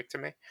therapeutic to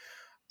me.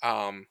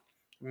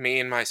 Me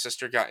and my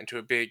sister got into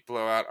a big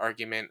blowout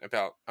argument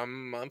about a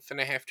month and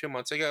a half, 2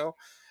 months ago,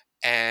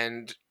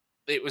 and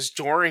it was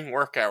during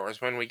work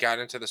hours when we got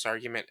into this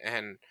argument,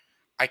 and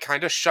I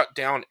kind of shut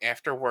down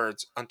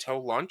afterwards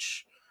until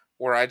lunch,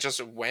 where I just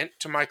went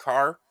to my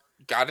car,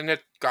 got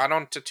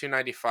onto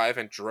 295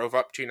 and drove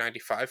up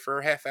 295 for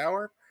a half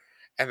hour,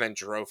 and then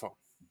drove home.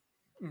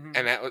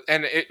 Mm-hmm.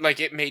 And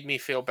it made me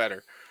feel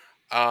better.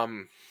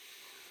 But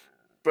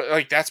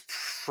like that's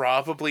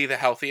probably the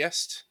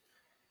healthiest.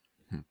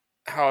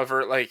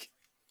 However, like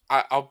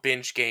I'll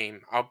binge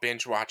game, I'll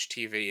binge watch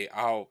TV,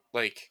 I'll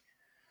like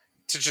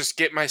to just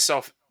get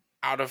myself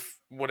out of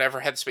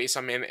whatever headspace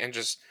I'm in and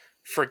just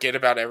forget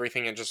about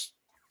everything and just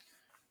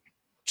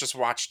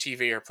watch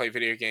TV or play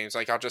video games.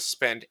 Like I'll just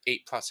spend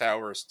 8+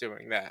 hours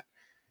doing that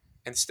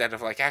instead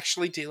of like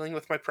actually dealing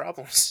with my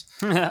problems.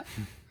 I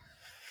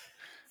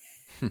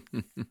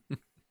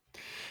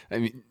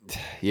mean,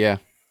 yeah.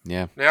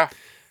 Yeah.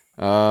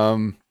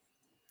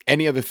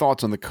 Any other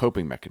thoughts on the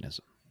coping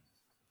mechanism?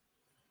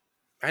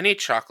 I need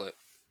chocolate.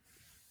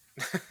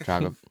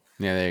 Chocolate.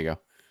 Yeah, there you go.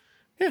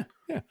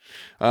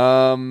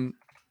 Yeah.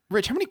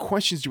 Rich, how many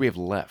questions do we have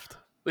left?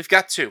 We've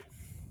got 2.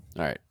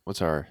 All right. What's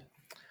our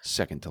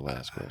second to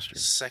last question?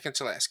 Second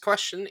to last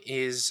question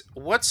is,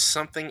 what's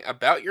something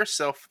about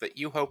yourself that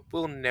you hope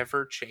will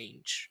never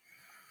change?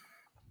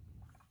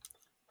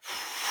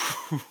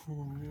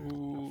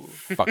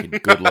 Fucking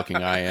good looking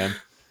I am.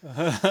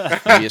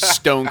 Be a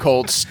stone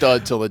cold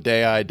stud till the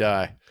day I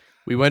die.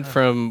 We went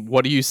from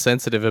what are you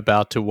sensitive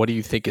about to what do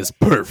you think is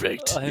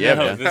perfect? I Yeah,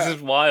 know, man. this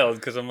is wild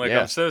because I'm like,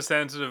 Yeah. I'm so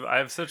sensitive. I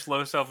have such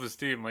low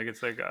self-esteem. Like,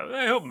 it's like,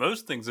 I hope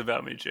most things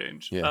about me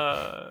change.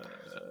 Yeah.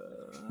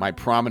 My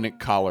prominent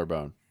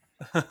collarbone.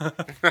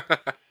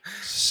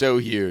 So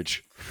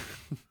huge.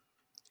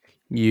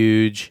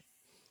 Huge.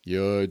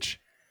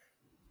 Huge.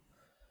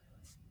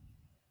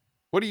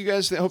 What do you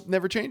guys hope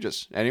never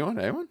changes? Anyone?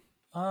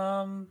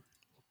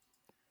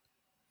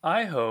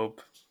 I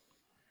hope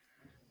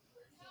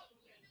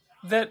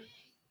that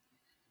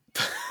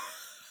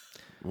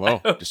Whoa.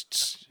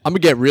 Just I'm gonna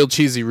get real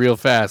cheesy real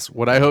fast.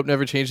 What I hope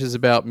never changes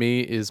about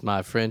me is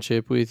my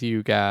friendship with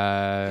you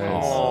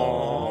guys.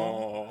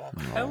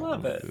 I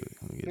love it.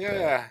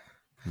 Yeah.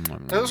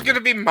 That was going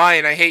to be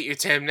mine. I hate you,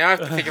 Tim. Now I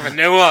have to think of a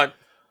new one.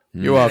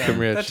 You're welcome,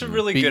 Rich. That's a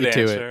really Beat good you to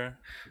it. answer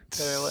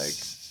that I like.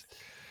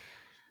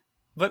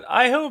 But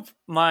I hope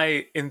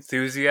my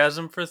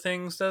enthusiasm for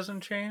things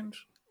doesn't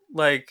change.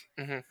 Like,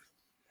 Mhm.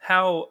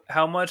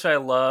 how much I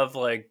love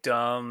like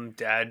dumb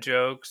dad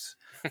jokes.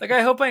 Like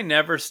I hope I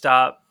never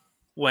stop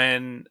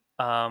when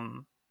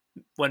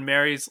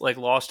Mary's like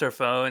lost her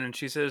phone and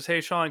she says,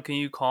 "Hey Sean, can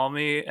you call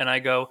me?" And I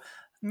go,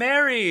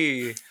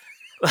 "Mary."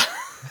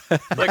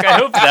 Like I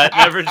hope that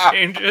never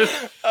changes.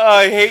 Oh,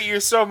 I hate you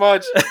so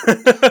much.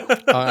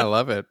 Oh, I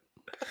love it.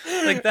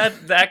 Like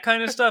that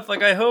kind of stuff.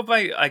 Like I hope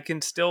I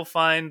can still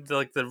find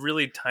the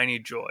really tiny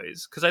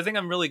joys, because I think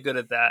I'm really good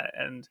at that,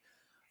 and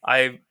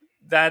I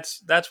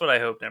that's what I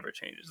hope never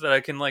changes. That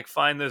I can like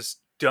find those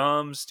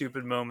dumb,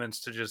 stupid moments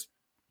to just,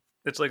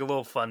 it's like a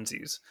little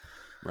funsies.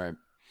 Right.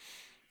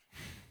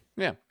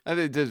 Yeah. I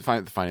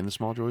think finding the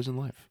small joys in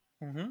life.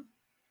 Mm-hmm.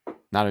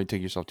 Not to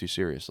take yourself too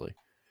seriously.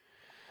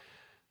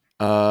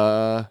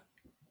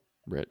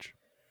 Rich.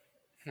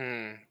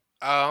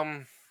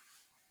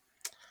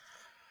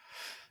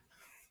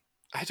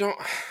 I don't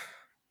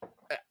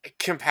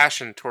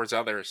compassion towards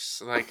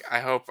others. Like I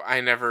hope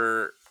I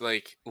never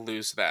like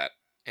lose that,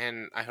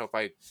 and I hope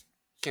I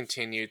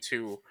continue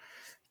to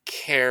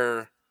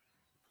care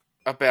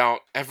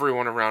about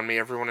everyone around me,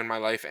 everyone in my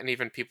life, and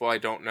even people I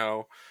don't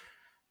know.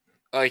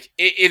 Like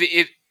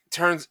it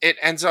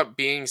ends up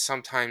being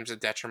sometimes a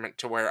detriment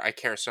to where I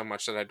care so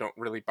much that I don't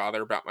really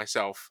bother about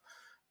myself.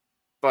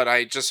 But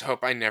I just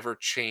hope I never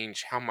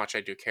change how much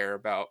I do care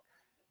about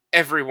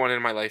everyone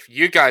in my life,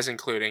 you guys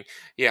including.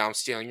 Yeah, I'm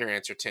stealing your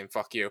answer, Tim.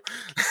 Fuck you.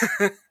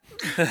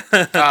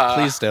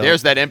 Please don't.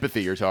 There's that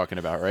empathy you're talking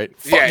about, right?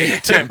 Yeah, yeah.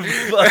 Tim.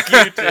 Fuck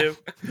you, Tim.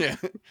 Yeah.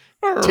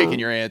 Taking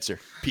your answer.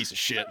 Piece of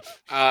shit.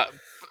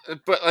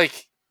 But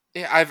like,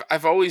 yeah,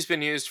 I've always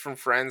been used from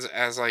friends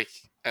as like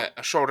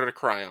a shoulder to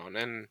cry on,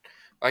 and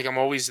like I'm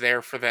always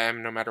there for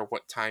them no matter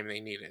what time they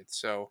need it.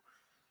 So,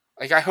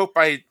 like, I hope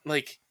I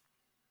like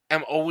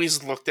am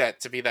always looked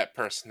at to be that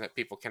person that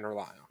people can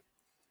rely on.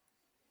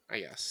 I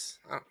guess.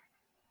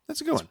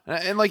 That's a good one.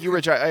 And like you,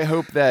 Rich, I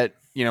hope that,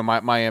 you know,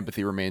 my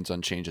empathy remains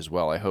unchanged as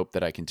well. I hope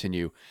that I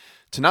continue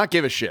to not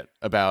give a shit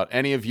about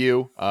any of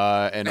you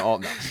and all.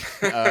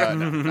 No,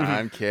 no,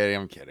 I'm kidding.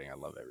 I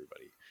love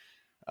everybody.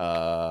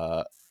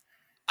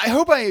 I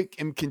hope I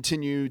can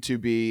continue to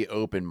be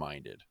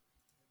open-minded.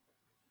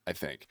 I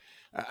think.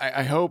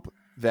 I hope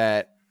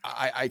that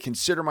I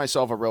consider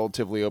myself a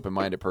relatively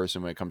open-minded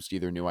person when it comes to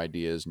either new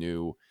ideas,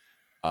 new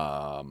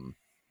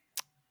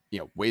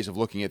ways of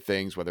looking at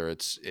things, whether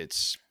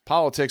it's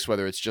politics,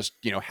 whether it's just,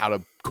 how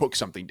to cook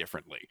something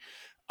differently,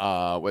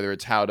 whether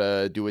it's how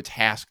to do a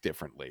task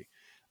differently.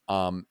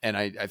 And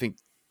I think,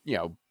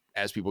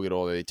 as people get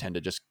older, they tend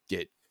to just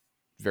get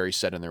very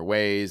set in their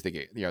ways. They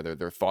get,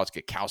 their thoughts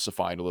get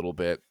calcified a little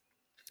bit,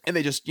 and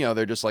they just,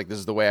 they're just like, this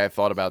is the way I've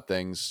thought about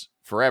things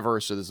forever.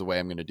 So this is the way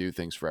I'm going to do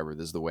things forever.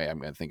 This is the way I'm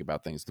going to think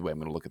about things, the way I'm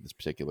going to look at this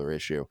particular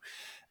issue.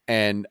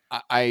 And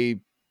I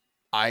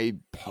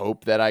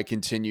hope that I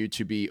continue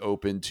to be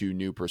open to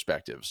new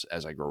perspectives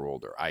as I grow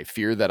older. I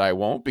fear that I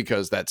won't,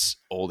 because that's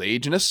old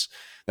ageness.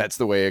 That's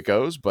the way it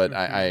goes. But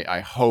I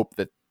hope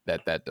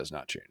that does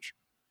not change.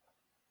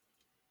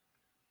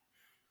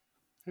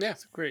 Yeah,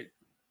 That's great.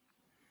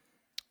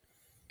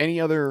 Any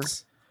other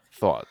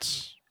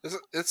thoughts?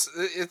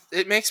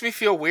 It makes me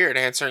feel weird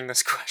answering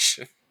this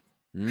question.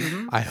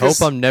 Mm-hmm. I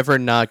hope I'm never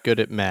not good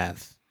at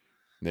math.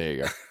 There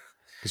you go.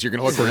 Because you're going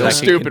to look So real that I can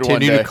stupid one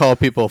continue day. to call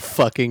people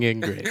fucking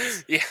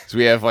ingrates. Yeah. So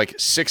we have like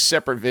 6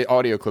 separate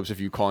audio clips of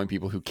you calling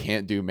people who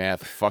can't do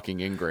math fucking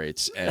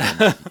ingrates,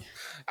 and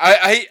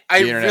I the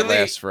internet really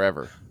lasts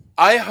forever.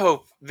 I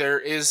hope there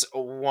is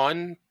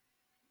one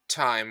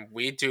time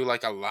we do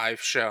like a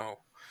live show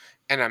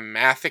and a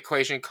math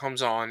equation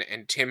comes on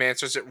and Tim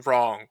answers it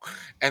wrong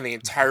and the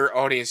entire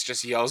audience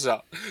just yells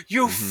out,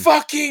 "You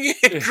fucking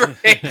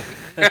ingrate!"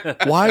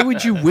 Why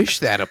would you wish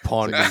that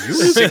upon me?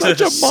 You're such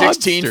a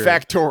 16 monster.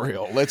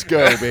 factorial. Let's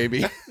go,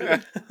 baby.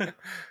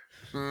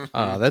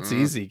 Oh, that's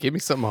easy. Give me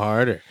something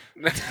harder.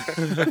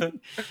 This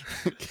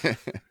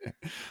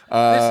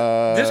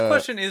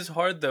question is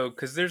hard though,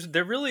 because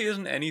there really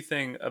isn't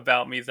anything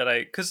about me that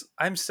because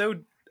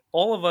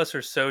all of us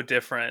are so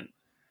different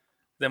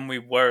than we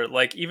were,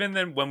 like even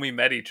then when we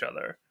met each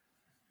other,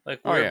 like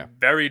we're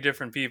very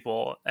different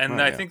people,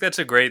 and I think that's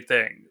a great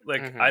thing.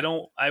 Like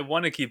I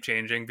want to keep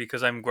changing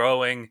because I'm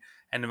growing,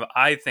 and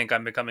I think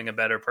I'm becoming a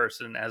better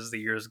person as the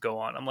years go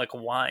on. I'm like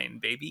wine,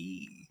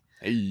 baby.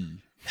 Hey,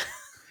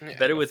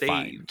 Better with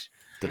fine. age.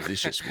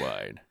 Delicious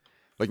wine.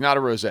 Like not a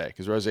rosé,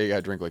 because rosé you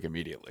gotta drink like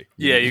immediately.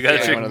 Yeah, you gotta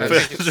Yeah,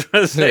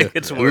 drink.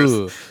 It's worse.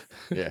 Ooh.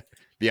 Yeah,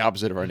 the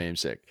opposite of our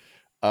namesake.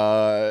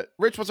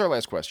 Rich, what's our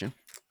last question?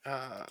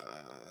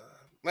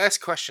 Last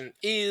question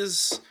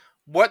is,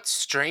 what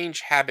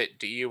strange habit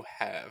do you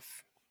have?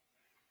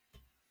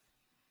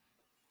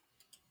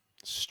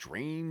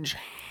 Strange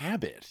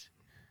habit.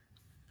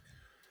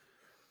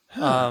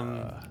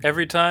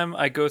 Every time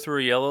I go through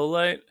a yellow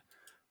light,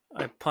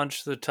 I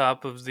punch the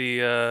top of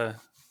the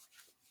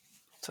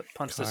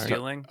punch the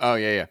ceiling, Oh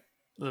yeah.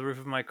 the roof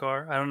of my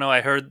car. I don't know. I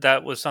heard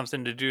that was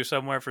something to do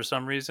somewhere for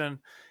some reason,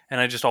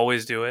 and I just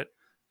always do it.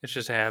 It's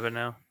just a habit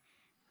now.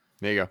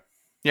 There you go.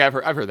 Yeah, I've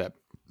heard that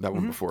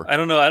one before. I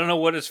don't know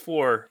what it's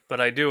for, but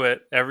I do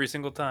it every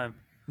single time.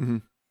 Mm-hmm.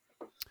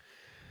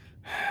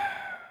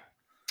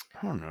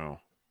 I don't know.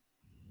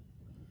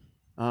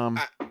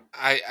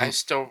 I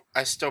still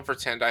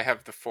pretend I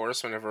have the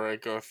force whenever I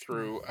go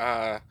through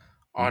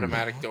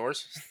automatic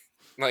doors.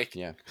 Like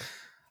Yeah.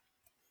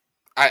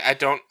 I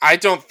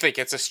don't think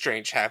it's a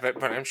strange habit,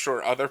 but I'm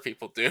sure other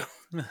people do.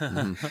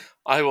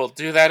 I will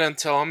do that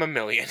until I'm a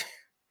million.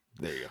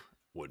 There you go.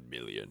 1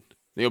 million.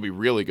 They'll be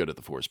really good at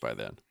the force by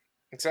then.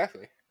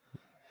 Exactly.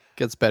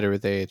 Gets better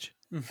with age,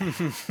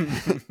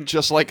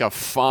 Just like a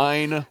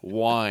fine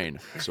wine,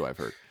 so I've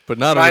heard. but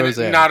not a Mine-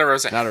 rosé. Not a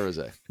rosé. Not a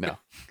rosé.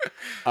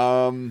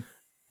 No.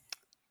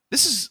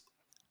 This is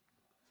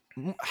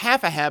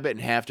half a habit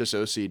and half just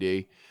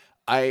OCD.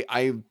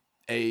 I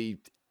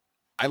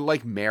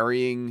like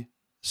marrying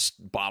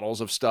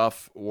bottles of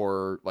stuff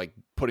or like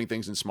putting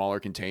things in smaller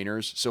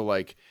containers. So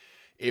like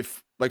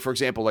if like for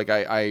example, like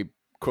I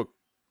cook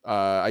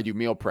I do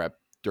meal prep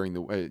during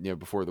the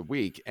before the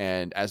week,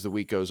 and as the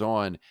week goes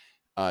on,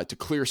 to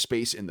clear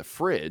space in the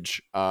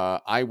fridge,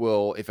 I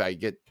will, if I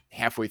get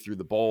halfway through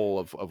the bowl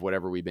of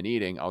whatever we've been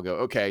eating, I'll go,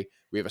 okay,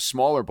 we have a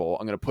smaller bowl.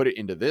 I'm going to put it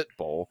into this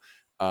bowl.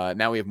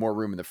 Now we have more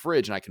room in the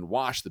fridge, and I can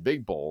wash the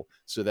big bowl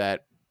so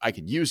that I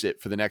can use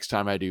it for the next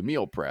time I do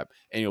meal prep,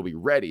 and it'll be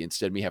ready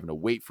instead of me having to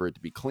wait for it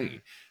to be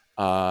clean.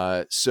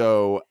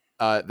 So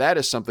that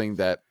is something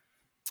that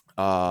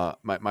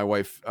my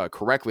wife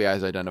correctly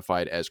has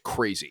identified as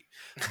crazy,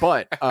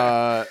 but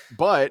I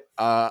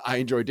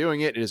enjoy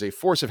doing it. It is a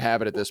force of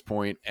habit at this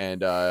point,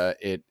 and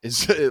it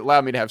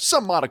allowed me to have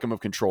some modicum of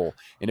control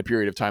in a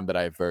period of time that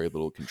I have very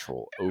little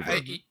control over.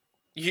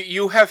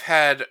 You have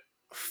had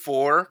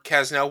 4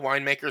 Casnell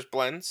Winemakers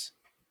blends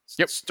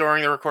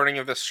during the recording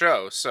of this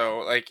show, so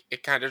like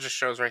it kind of just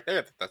shows right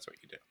there that that's what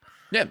you do.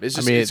 Yeah, it's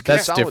just, I mean, it's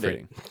that's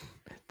consolidating.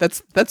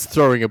 different. That's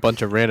throwing a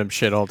bunch of random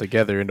shit all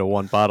together into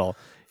one bottle.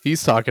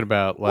 He's talking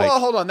about like. Well,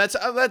 hold on. That's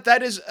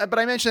that is. But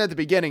I mentioned that at the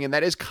beginning, and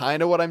that is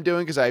kind of what I'm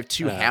doing because I have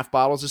 2 half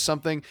bottles of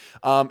something.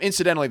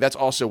 Incidentally, that's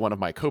also one of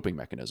my coping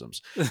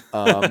mechanisms.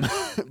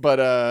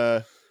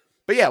 But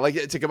yeah, like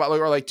to go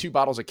or like 2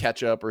 bottles of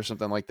ketchup or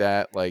something like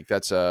that. Like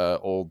that's a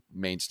old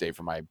mainstay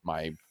from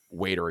my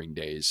waitering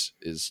days.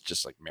 Is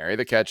just like marry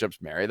the ketchups,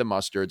 marry the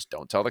mustards,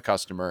 don't tell the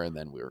customer, and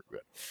then we were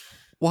good.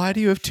 Why do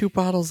you have 2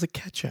 bottles of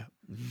ketchup?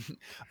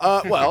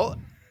 Well,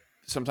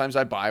 sometimes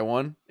I buy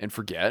one and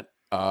forget.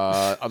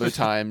 Other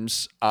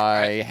times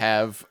I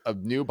have a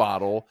new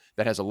bottle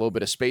that has a little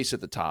bit of space at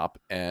the top,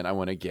 and I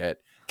want to get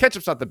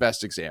ketchup's not the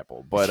best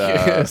example, but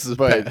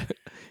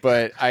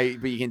but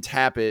you can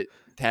tap it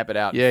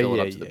out and fill it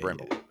up to the brim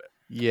a little bit.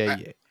 Yeah.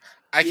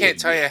 I can't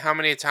tell you how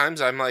many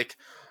times I'm like,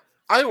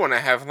 I want to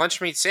have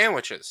lunch meat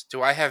sandwiches.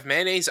 Do I have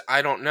mayonnaise?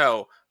 I don't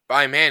know.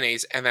 Buy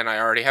mayonnaise, and then I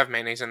already have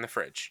mayonnaise in the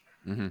fridge.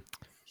 Mm-hmm.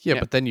 Yeah,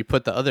 but then you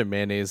put the other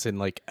mayonnaise in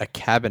like a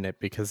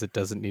cabinet because it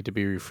doesn't need to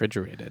be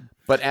refrigerated.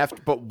 But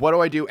what do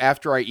I do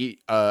after I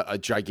eat a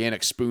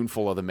gigantic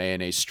spoonful of the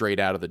mayonnaise straight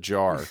out of the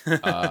jar?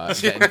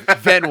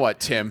 Then what,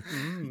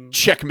 Tim?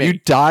 Checkmate. You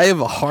die of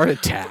a heart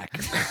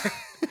attack.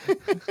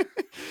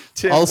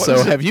 Tim,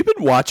 also, have you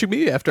been watching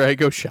me after I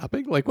go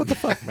shopping? Like, what the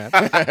fuck, man?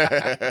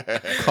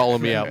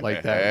 Calling me out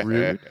like that,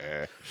 rude.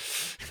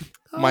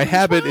 My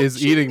habit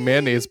is eating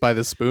mayonnaise by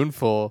the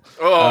spoonful.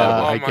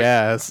 I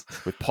guess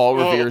with Paul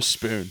Revere's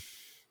spoon.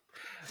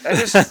 I'm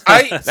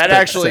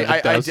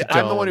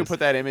the one who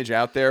put that image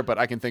out there, but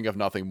I can think of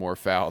nothing more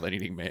foul than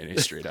eating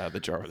mayonnaise straight out of the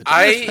jar.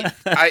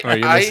 You're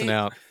missing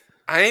out.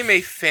 I am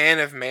a fan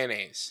of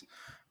mayonnaise,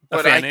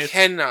 but I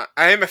cannot.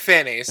 I am a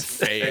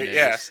fanaise.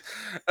 Yes,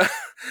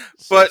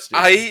 So but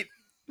stupid.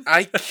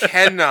 I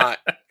cannot.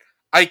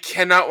 I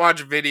cannot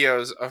watch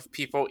videos of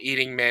people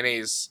eating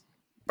mayonnaise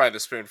by the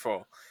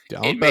spoonful.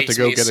 I'm about to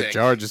go get a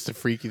jar just to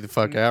freak you the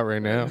fuck out right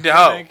now.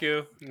 No, Thank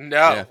you.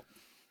 no.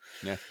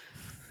 Yeah.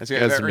 That's You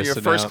guys are your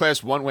missing first out.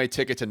 class one-way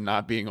ticket to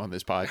not being on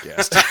this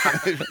podcast.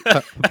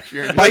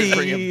 You're Bye. going to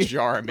bring a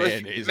jar of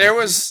mayonnaise. There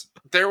was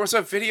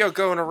a video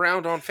going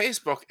around on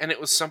Facebook, and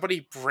it was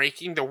somebody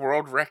breaking the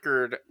world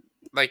record,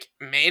 like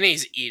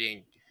mayonnaise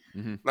eating,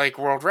 like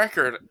world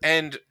record.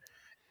 And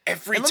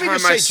every And let me time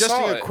just say, I just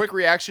saw a it, quick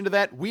reaction to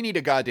that, we need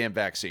a goddamn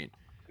vaccine.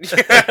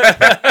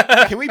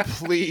 Can we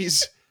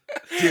please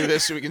do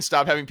this so we can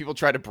stop having people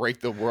try to break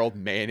the world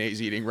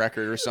mayonnaise eating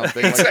record or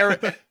something?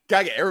 Like,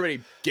 gotta get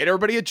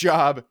everybody a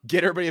job,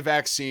 get everybody a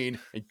vaccine,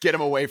 and get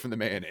them away from the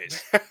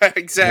mayonnaise.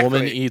 exactly.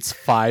 Woman eats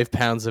 5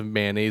 pounds of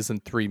mayonnaise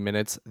in 3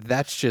 minutes.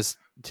 That's just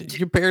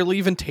you're barely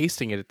even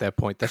tasting it at that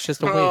point. That's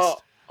just a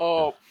waste.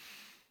 Oh,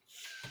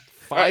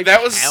 5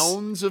 that was-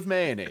 pounds of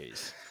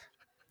mayonnaise.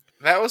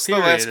 that was the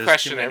Period. last It's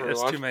question, too many, That's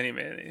everyone. too many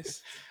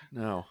mayonnaise.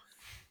 No.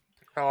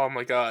 Oh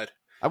my god.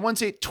 I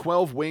once ate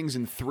 12 wings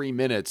in 3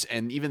 minutes,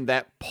 and even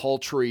that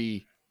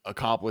paltry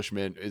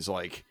accomplishment is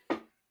like,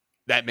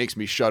 that makes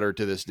me shudder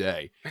to this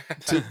day.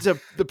 to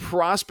the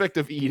prospect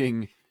of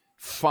eating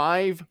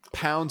 5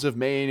 pounds of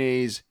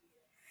mayonnaise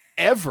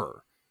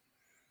ever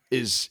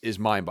is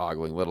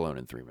mind-boggling, let alone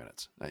in 3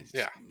 minutes.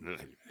 Yeah.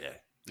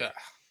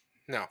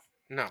 No,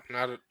 not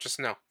just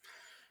no.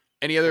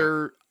 Any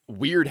other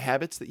weird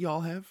habits that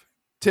y'all have?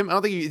 Tim, I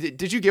don't think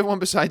did you get one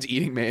besides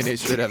eating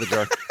mayonnaise straight out of the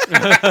jar?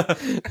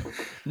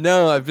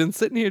 No, I've been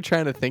sitting here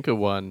trying to think of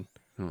one.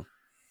 Hmm.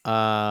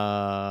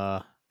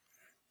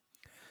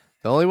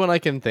 The only one I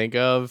can think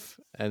of,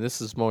 and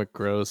this is more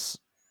gross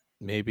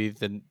maybe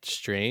than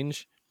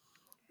strange,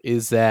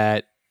 is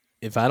that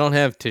if I don't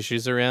have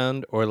tissues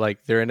around or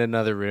like they're in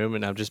another room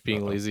and I'm just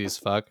being lazy as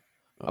fuck,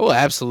 I will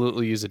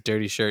absolutely use a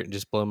dirty shirt and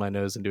just blow my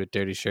nose into a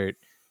dirty shirt.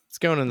 It's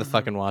going in the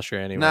fucking washer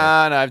anyway.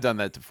 Nah, I've done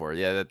that before.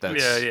 Yeah,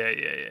 that's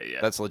Yeah.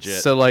 that's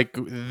legit. So like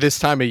this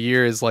time of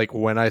year is like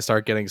when I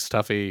start getting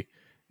stuffy,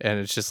 and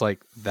it's just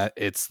like that.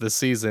 It's the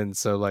season,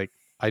 so like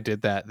I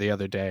did that the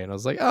other day, and I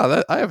was like,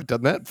 oh, I haven't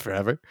done that in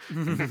forever.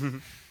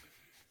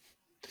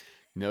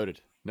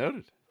 Noted. All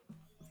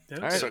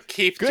right. So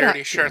keep Good dirty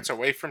ha- shirts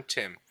away from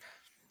Tim.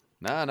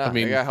 Nah, I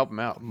mean- I gotta help him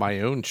out.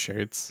 My own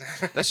shirts,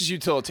 That's just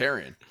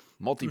utilitarian,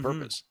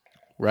 multi-purpose.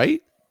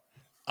 right?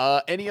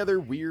 Any other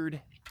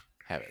weird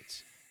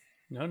habits?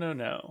 No.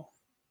 No.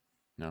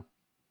 All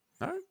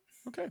right.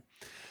 Okay.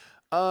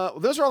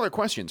 Those are all our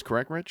questions,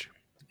 correct, Rich?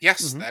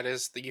 Yes, that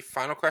is the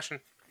final question.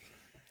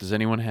 Does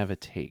anyone have a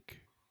take?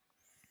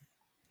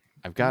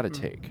 I've got a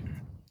take.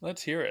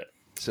 Let's hear it.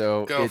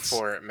 So Go it's,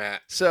 for it,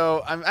 Matt.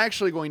 So I'm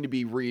actually going to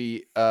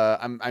be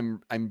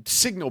I'm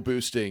signal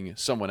boosting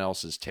someone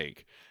else's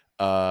take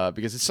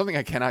because it's something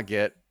I cannot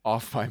get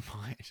off my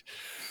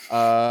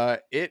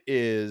mind. It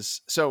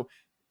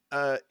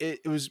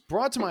was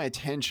brought to my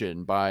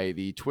attention by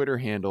the Twitter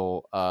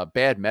handle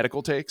Bad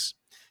Medical Takes,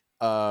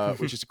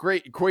 which is a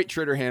great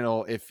Twitter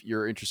handle if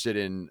you're interested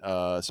in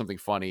something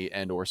funny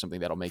and or something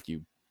that'll make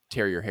you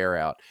tear your hair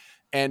out.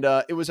 And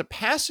it was a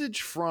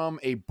passage from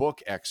a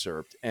book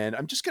excerpt, and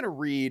I'm just going to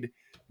read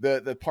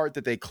the part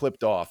that they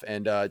clipped off.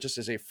 And just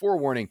as a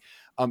forewarning,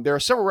 there are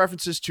several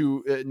references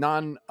to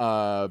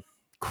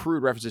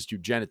crude references to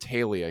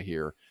genitalia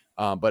here.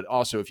 But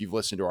also, if you've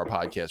listened to our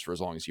podcast for as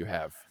long as you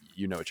have,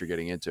 you know what you're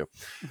getting into.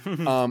 So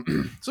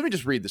let me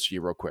just read this to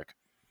you real quick.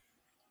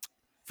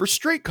 For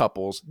straight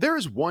couples, there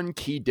is one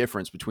key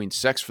difference between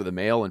sex for the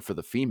male and for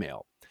the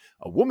female.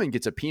 A woman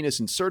gets a penis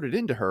inserted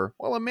into her,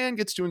 while a man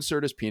gets to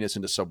insert his penis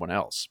into someone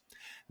else.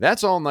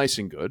 That's all nice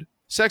and good.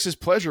 Sex is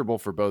pleasurable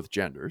for both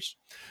genders.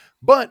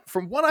 But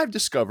from what I've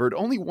discovered,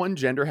 only one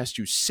gender has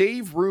to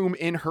save room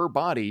in her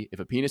body if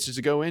a penis is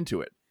to go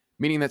into it.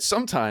 Meaning that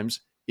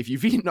sometimes, if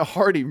you've eaten a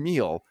hearty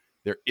meal,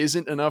 there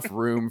isn't enough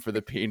room for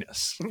the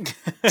penis.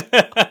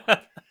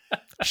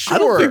 Sure. I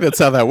don't think that's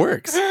how that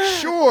works.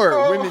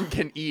 Sure, women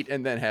can eat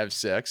and then have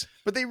sex,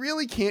 but they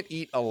really can't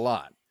eat a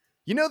lot.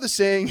 You know the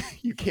saying,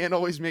 you can't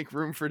always make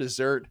room for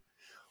dessert?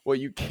 Well,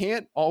 you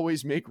can't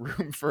always make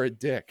room for a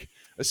dick,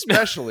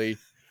 especially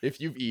if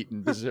you've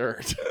eaten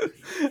dessert.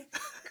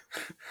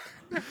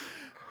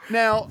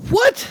 Now,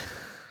 What?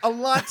 a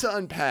lot to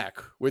unpack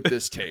with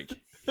this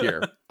take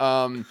here.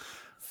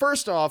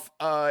 First off,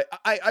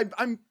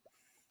 I'm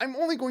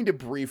only going to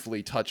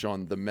briefly touch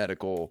on the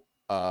medical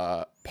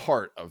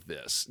part of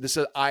this.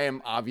 I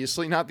am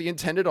obviously not the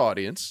intended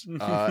audience,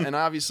 and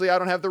obviously I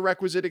don't have the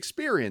requisite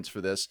experience for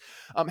this.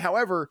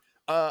 However,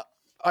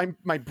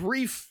 my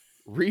brief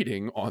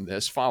reading on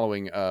this,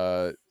 following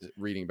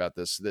reading about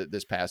this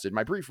passage,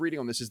 my brief reading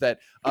on this is that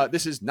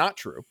this is not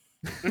true.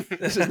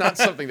 This is not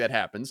something that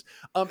happens,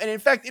 and in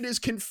fact, it is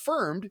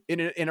confirmed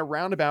in a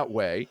roundabout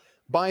way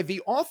by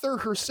the author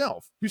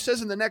herself, who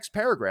says in the next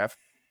paragraph,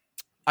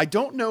 I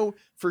don't know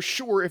for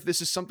sure if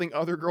this is something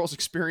other girls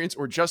experience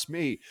or just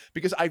me,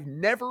 because I've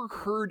never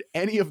heard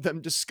any of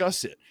them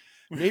discuss it.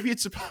 Maybe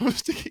it's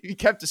supposed to be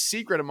kept a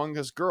secret among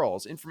us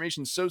girls.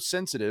 Information so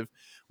sensitive,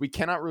 we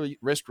cannot really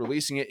risk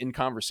releasing it in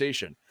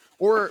conversation.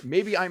 Or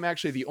maybe I'm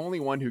actually the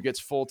only one who gets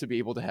full to be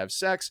able to have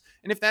sex.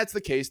 And if that's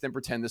the case, then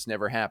pretend this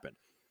never happened.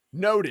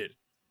 Noted.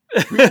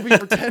 We will be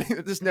pretending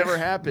that this never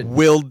happened.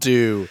 Will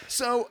do.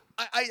 So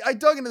I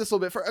dug into this a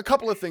little bit for a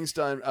couple of things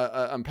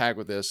to unpack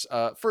with this.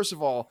 First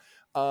of all,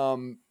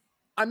 I'm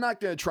not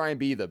going to try and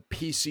be the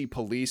PC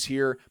police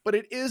here, but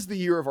it is the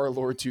year of our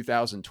Lord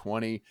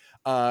 2020.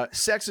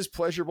 Sex is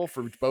pleasurable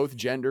for both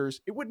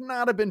genders. It would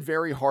not have been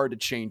very hard to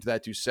change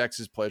that to sex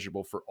is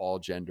pleasurable for all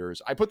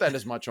genders. I put that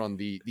as much on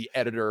the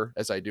editor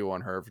as I do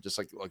on her, for just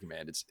like, look,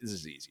 man, this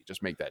is easy.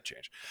 Just make that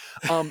change.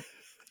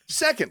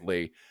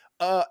 Secondly,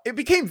 it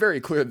became very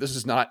clear that this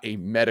is not a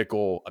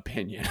medical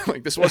opinion.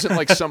 Like, this wasn't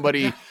like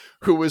somebody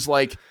who was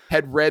like,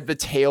 had read the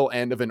tail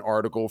end of an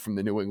article from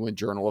the New England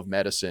Journal of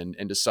Medicine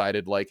and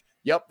decided like,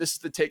 yep, this is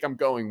the take I'm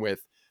going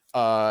with.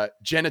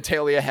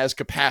 Genitalia has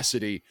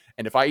capacity.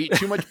 And if I eat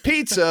too much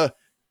pizza,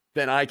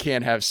 then I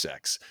can't have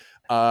sex.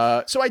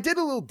 So I did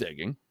a little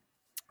digging.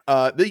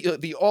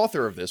 The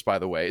author of this, by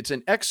the way, it's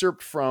an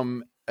excerpt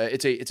from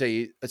it's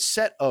a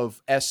set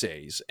of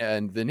essays,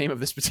 and the name of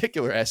this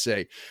particular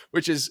essay,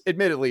 which is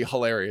admittedly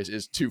hilarious,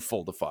 is Too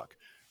Full to Fuck.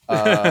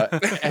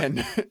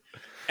 And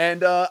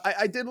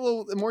I did a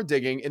little more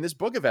digging, and this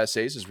book of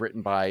essays is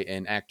written by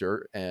an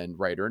actor and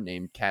writer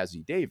named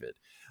Kazi David.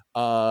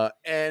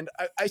 And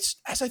as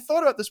I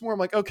thought about this more, I'm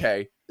like,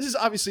 okay, this is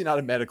obviously not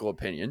a medical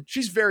opinion.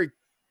 She's very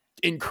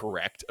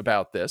incorrect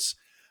about this,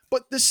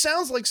 but this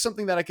sounds like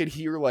something that I could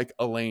hear like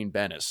Elaine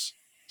Bennis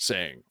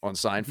saying on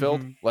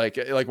Seinfeld. Like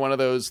one of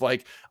those,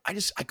 like, I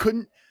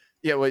couldn't.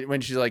 Yeah, when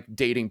she's like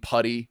dating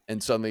Putty,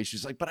 and suddenly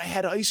she's like, "But I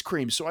had ice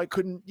cream, so I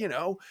couldn't,"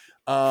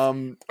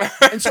 And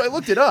so I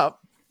looked it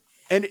up,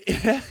 and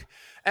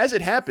as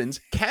it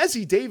happens,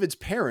 Cassie David's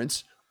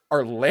parents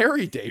are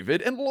Larry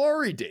David and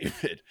Laurie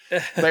David.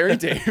 Larry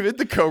David,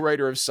 the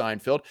co-writer of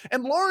Seinfeld,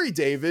 and Laurie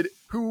David,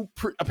 who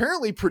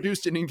apparently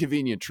produced An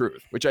Inconvenient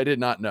Truth, which I did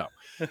not know.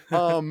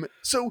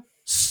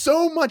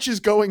 So much is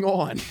going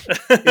on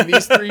in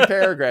these 3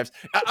 paragraphs.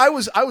 I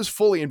was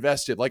fully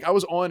invested. Like, I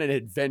was on an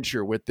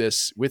adventure with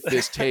this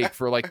take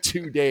for like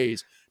 2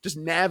 days, just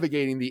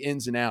navigating the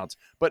ins and outs.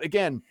 But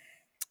again,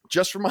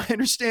 just from my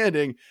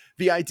understanding,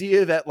 the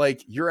idea that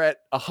like you're at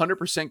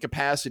 100%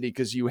 capacity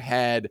because you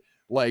had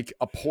like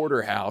a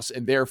porterhouse,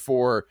 and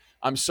therefore,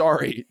 I'm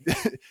sorry,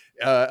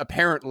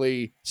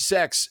 apparently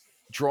sex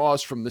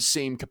draws from the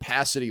same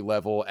capacity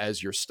level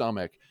as your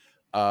stomach.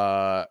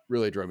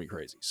 Really drove me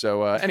crazy.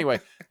 So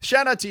anyway,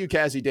 shout out to you,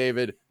 Cassie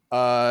David.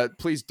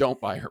 Please don't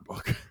buy her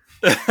book.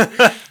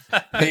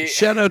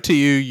 Shout out to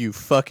you, you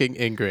fucking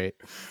ingrate.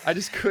 I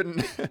just couldn't.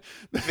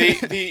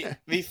 the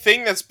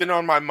thing that's been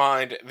on my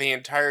mind the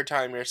entire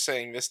time you're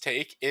saying this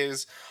take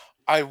is,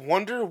 I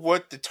wonder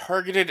what the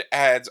targeted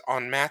ads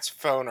on Matt's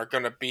phone are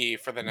going to be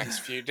for the next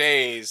few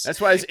days.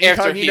 That's why it's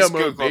incognito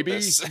mode,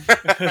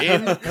 Googled baby.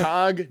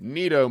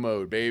 Incognito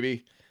mode,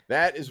 baby.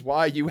 That is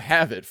why you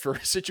have it for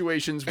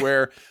situations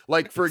where,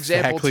 like, for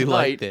example, exactly tonight,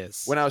 like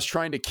this. when I was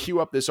trying to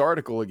queue up this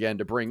article again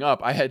to bring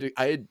up, I had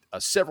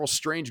several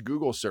strange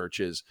Google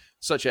searches,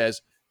 such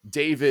as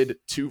David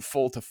too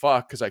full to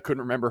fuck, because I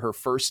couldn't remember her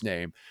first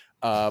name.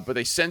 But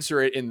they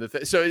censor it in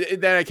the so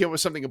then I came up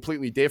with something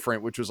completely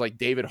different, which was like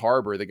David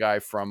Harbour, the guy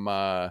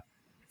from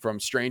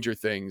Stranger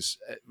Things,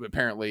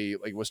 apparently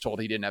like was told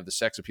he didn't have the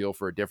sex appeal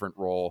for a different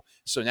role.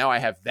 So now I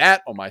have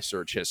that on my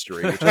search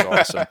history, which is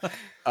awesome.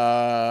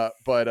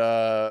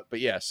 But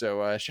yeah,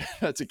 so shout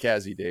out to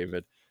Cassie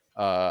David.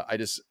 I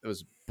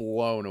was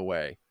blown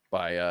away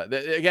by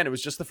again, it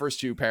was just the first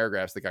 2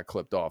 paragraphs that got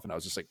clipped off, and I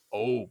was just like,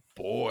 oh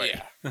boy.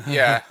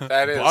 Yeah,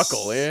 that is,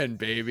 buckle in,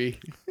 baby.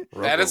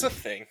 That is a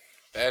thing.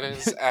 That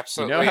is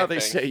absolutely. You know how a they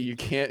thing. say you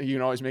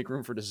can always make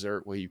room for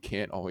dessert? Well, you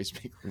can't always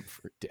make room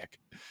for dick.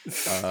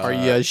 Are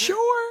you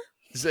sure?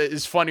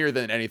 It's funnier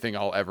than anything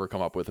I'll ever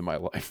come up with in my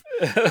life.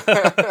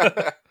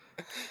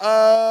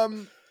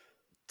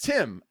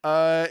 Tim,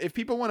 if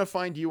people want to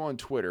find you on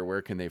Twitter,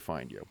 where can they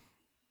find you?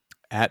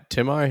 At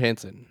Tim R.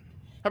 Hansen.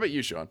 How about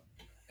you, Sean?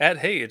 At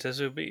Hey, it's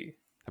SOB.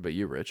 How about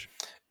you, Rich?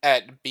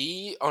 At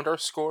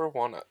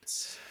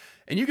B_walnuts.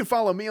 And you can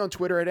follow me on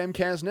Twitter at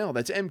MKasnell.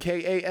 That's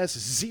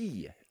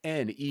MKASZNEL.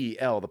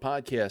 The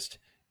podcast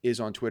is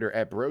on Twitter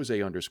at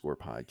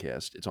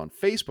Brose_podcast. It's on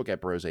Facebook at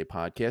Brose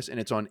Podcast, and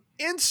it's on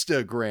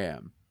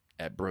Instagram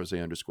at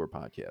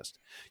Brose_podcast.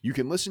 You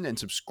can listen and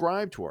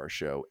subscribe to our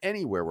show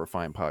anywhere where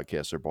fine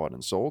podcasts are bought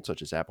and sold,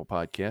 such as Apple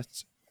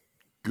Podcasts,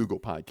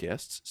 Google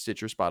Podcasts,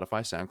 Stitcher,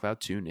 Spotify,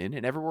 SoundCloud, TuneIn,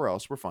 and everywhere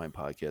else where fine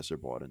podcasts are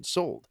bought and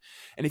sold.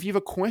 And if you have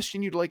a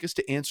question you'd like us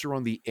to answer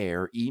on the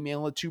air,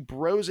 email it to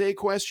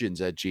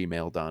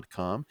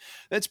brosequestions@gmail.com.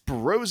 That's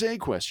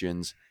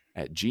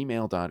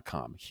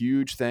brosequestions@gmail.com.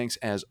 Huge thanks,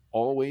 as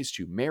always,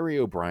 to Mary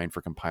O'Brien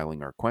for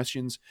compiling our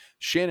questions,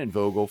 Shannon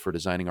Vogel for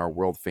designing our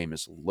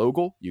world-famous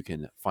logo. You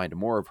can find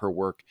more of her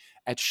work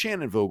at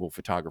Shannon Vogel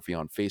Photography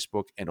on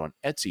Facebook and on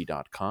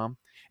Etsy.com.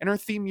 And our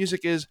theme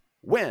music is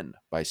When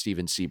by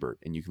Steven Siebert,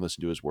 and you can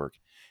listen to his work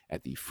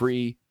at the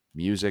Free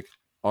Music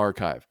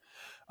Archive.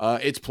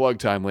 It's plug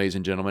time, ladies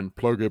and gentlemen.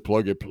 Plug it,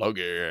 plug it, plug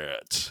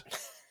it.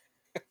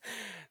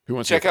 Who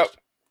wants to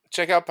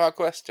Check out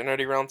PodQuest, a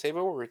nerdy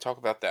roundtable, where we talk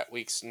about that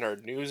week's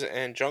nerd news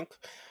and junk.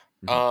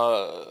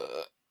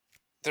 Mm-hmm.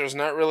 There's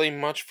not really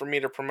much for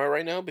me to promote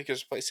right now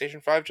because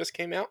PlayStation 5 just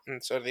came out,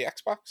 and so did the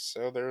Xbox.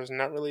 So there's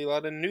not really a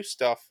lot of new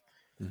stuff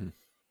to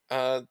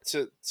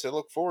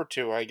look forward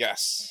to, I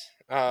guess.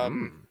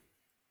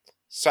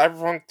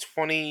 Cyberpunk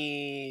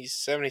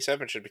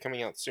 2077 should be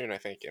coming out soon, I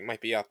think. It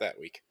might be out that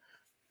week.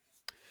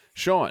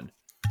 Sean,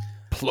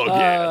 plug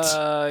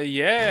it.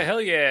 Yeah, hell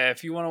yeah.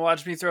 If you want to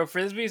watch me throw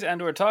frisbees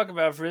and or talk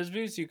about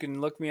frisbees, you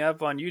can look me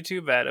up on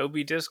YouTube at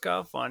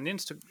obdiscoff, on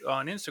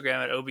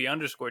Instagram at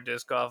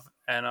ob_discoff,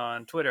 and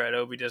on Twitter at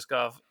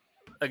obdiscoff,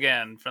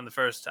 again, from the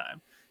first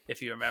time,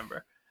 if you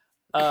remember.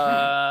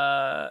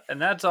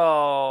 And that's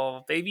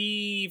all,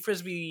 baby.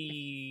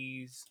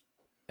 Frisbees.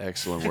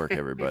 Excellent work,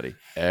 everybody.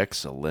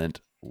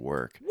 Excellent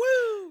work.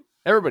 Woo!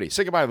 Everybody,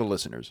 say goodbye to the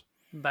listeners.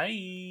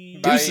 Bye.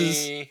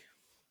 Deuces. Bye.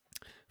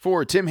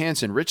 For Tim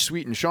Hansen, Rich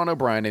Sweet, and Sean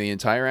O'Brien, and the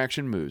entire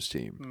Action Moves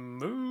team,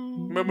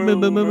 Moo.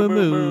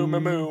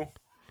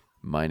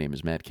 my name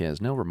is Matt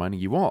Kasnell, reminding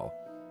you all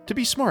to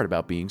be smart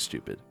about being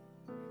stupid.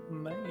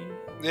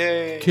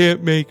 Yay.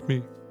 Can't make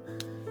me.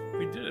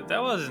 We did it.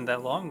 That wasn't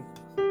that long.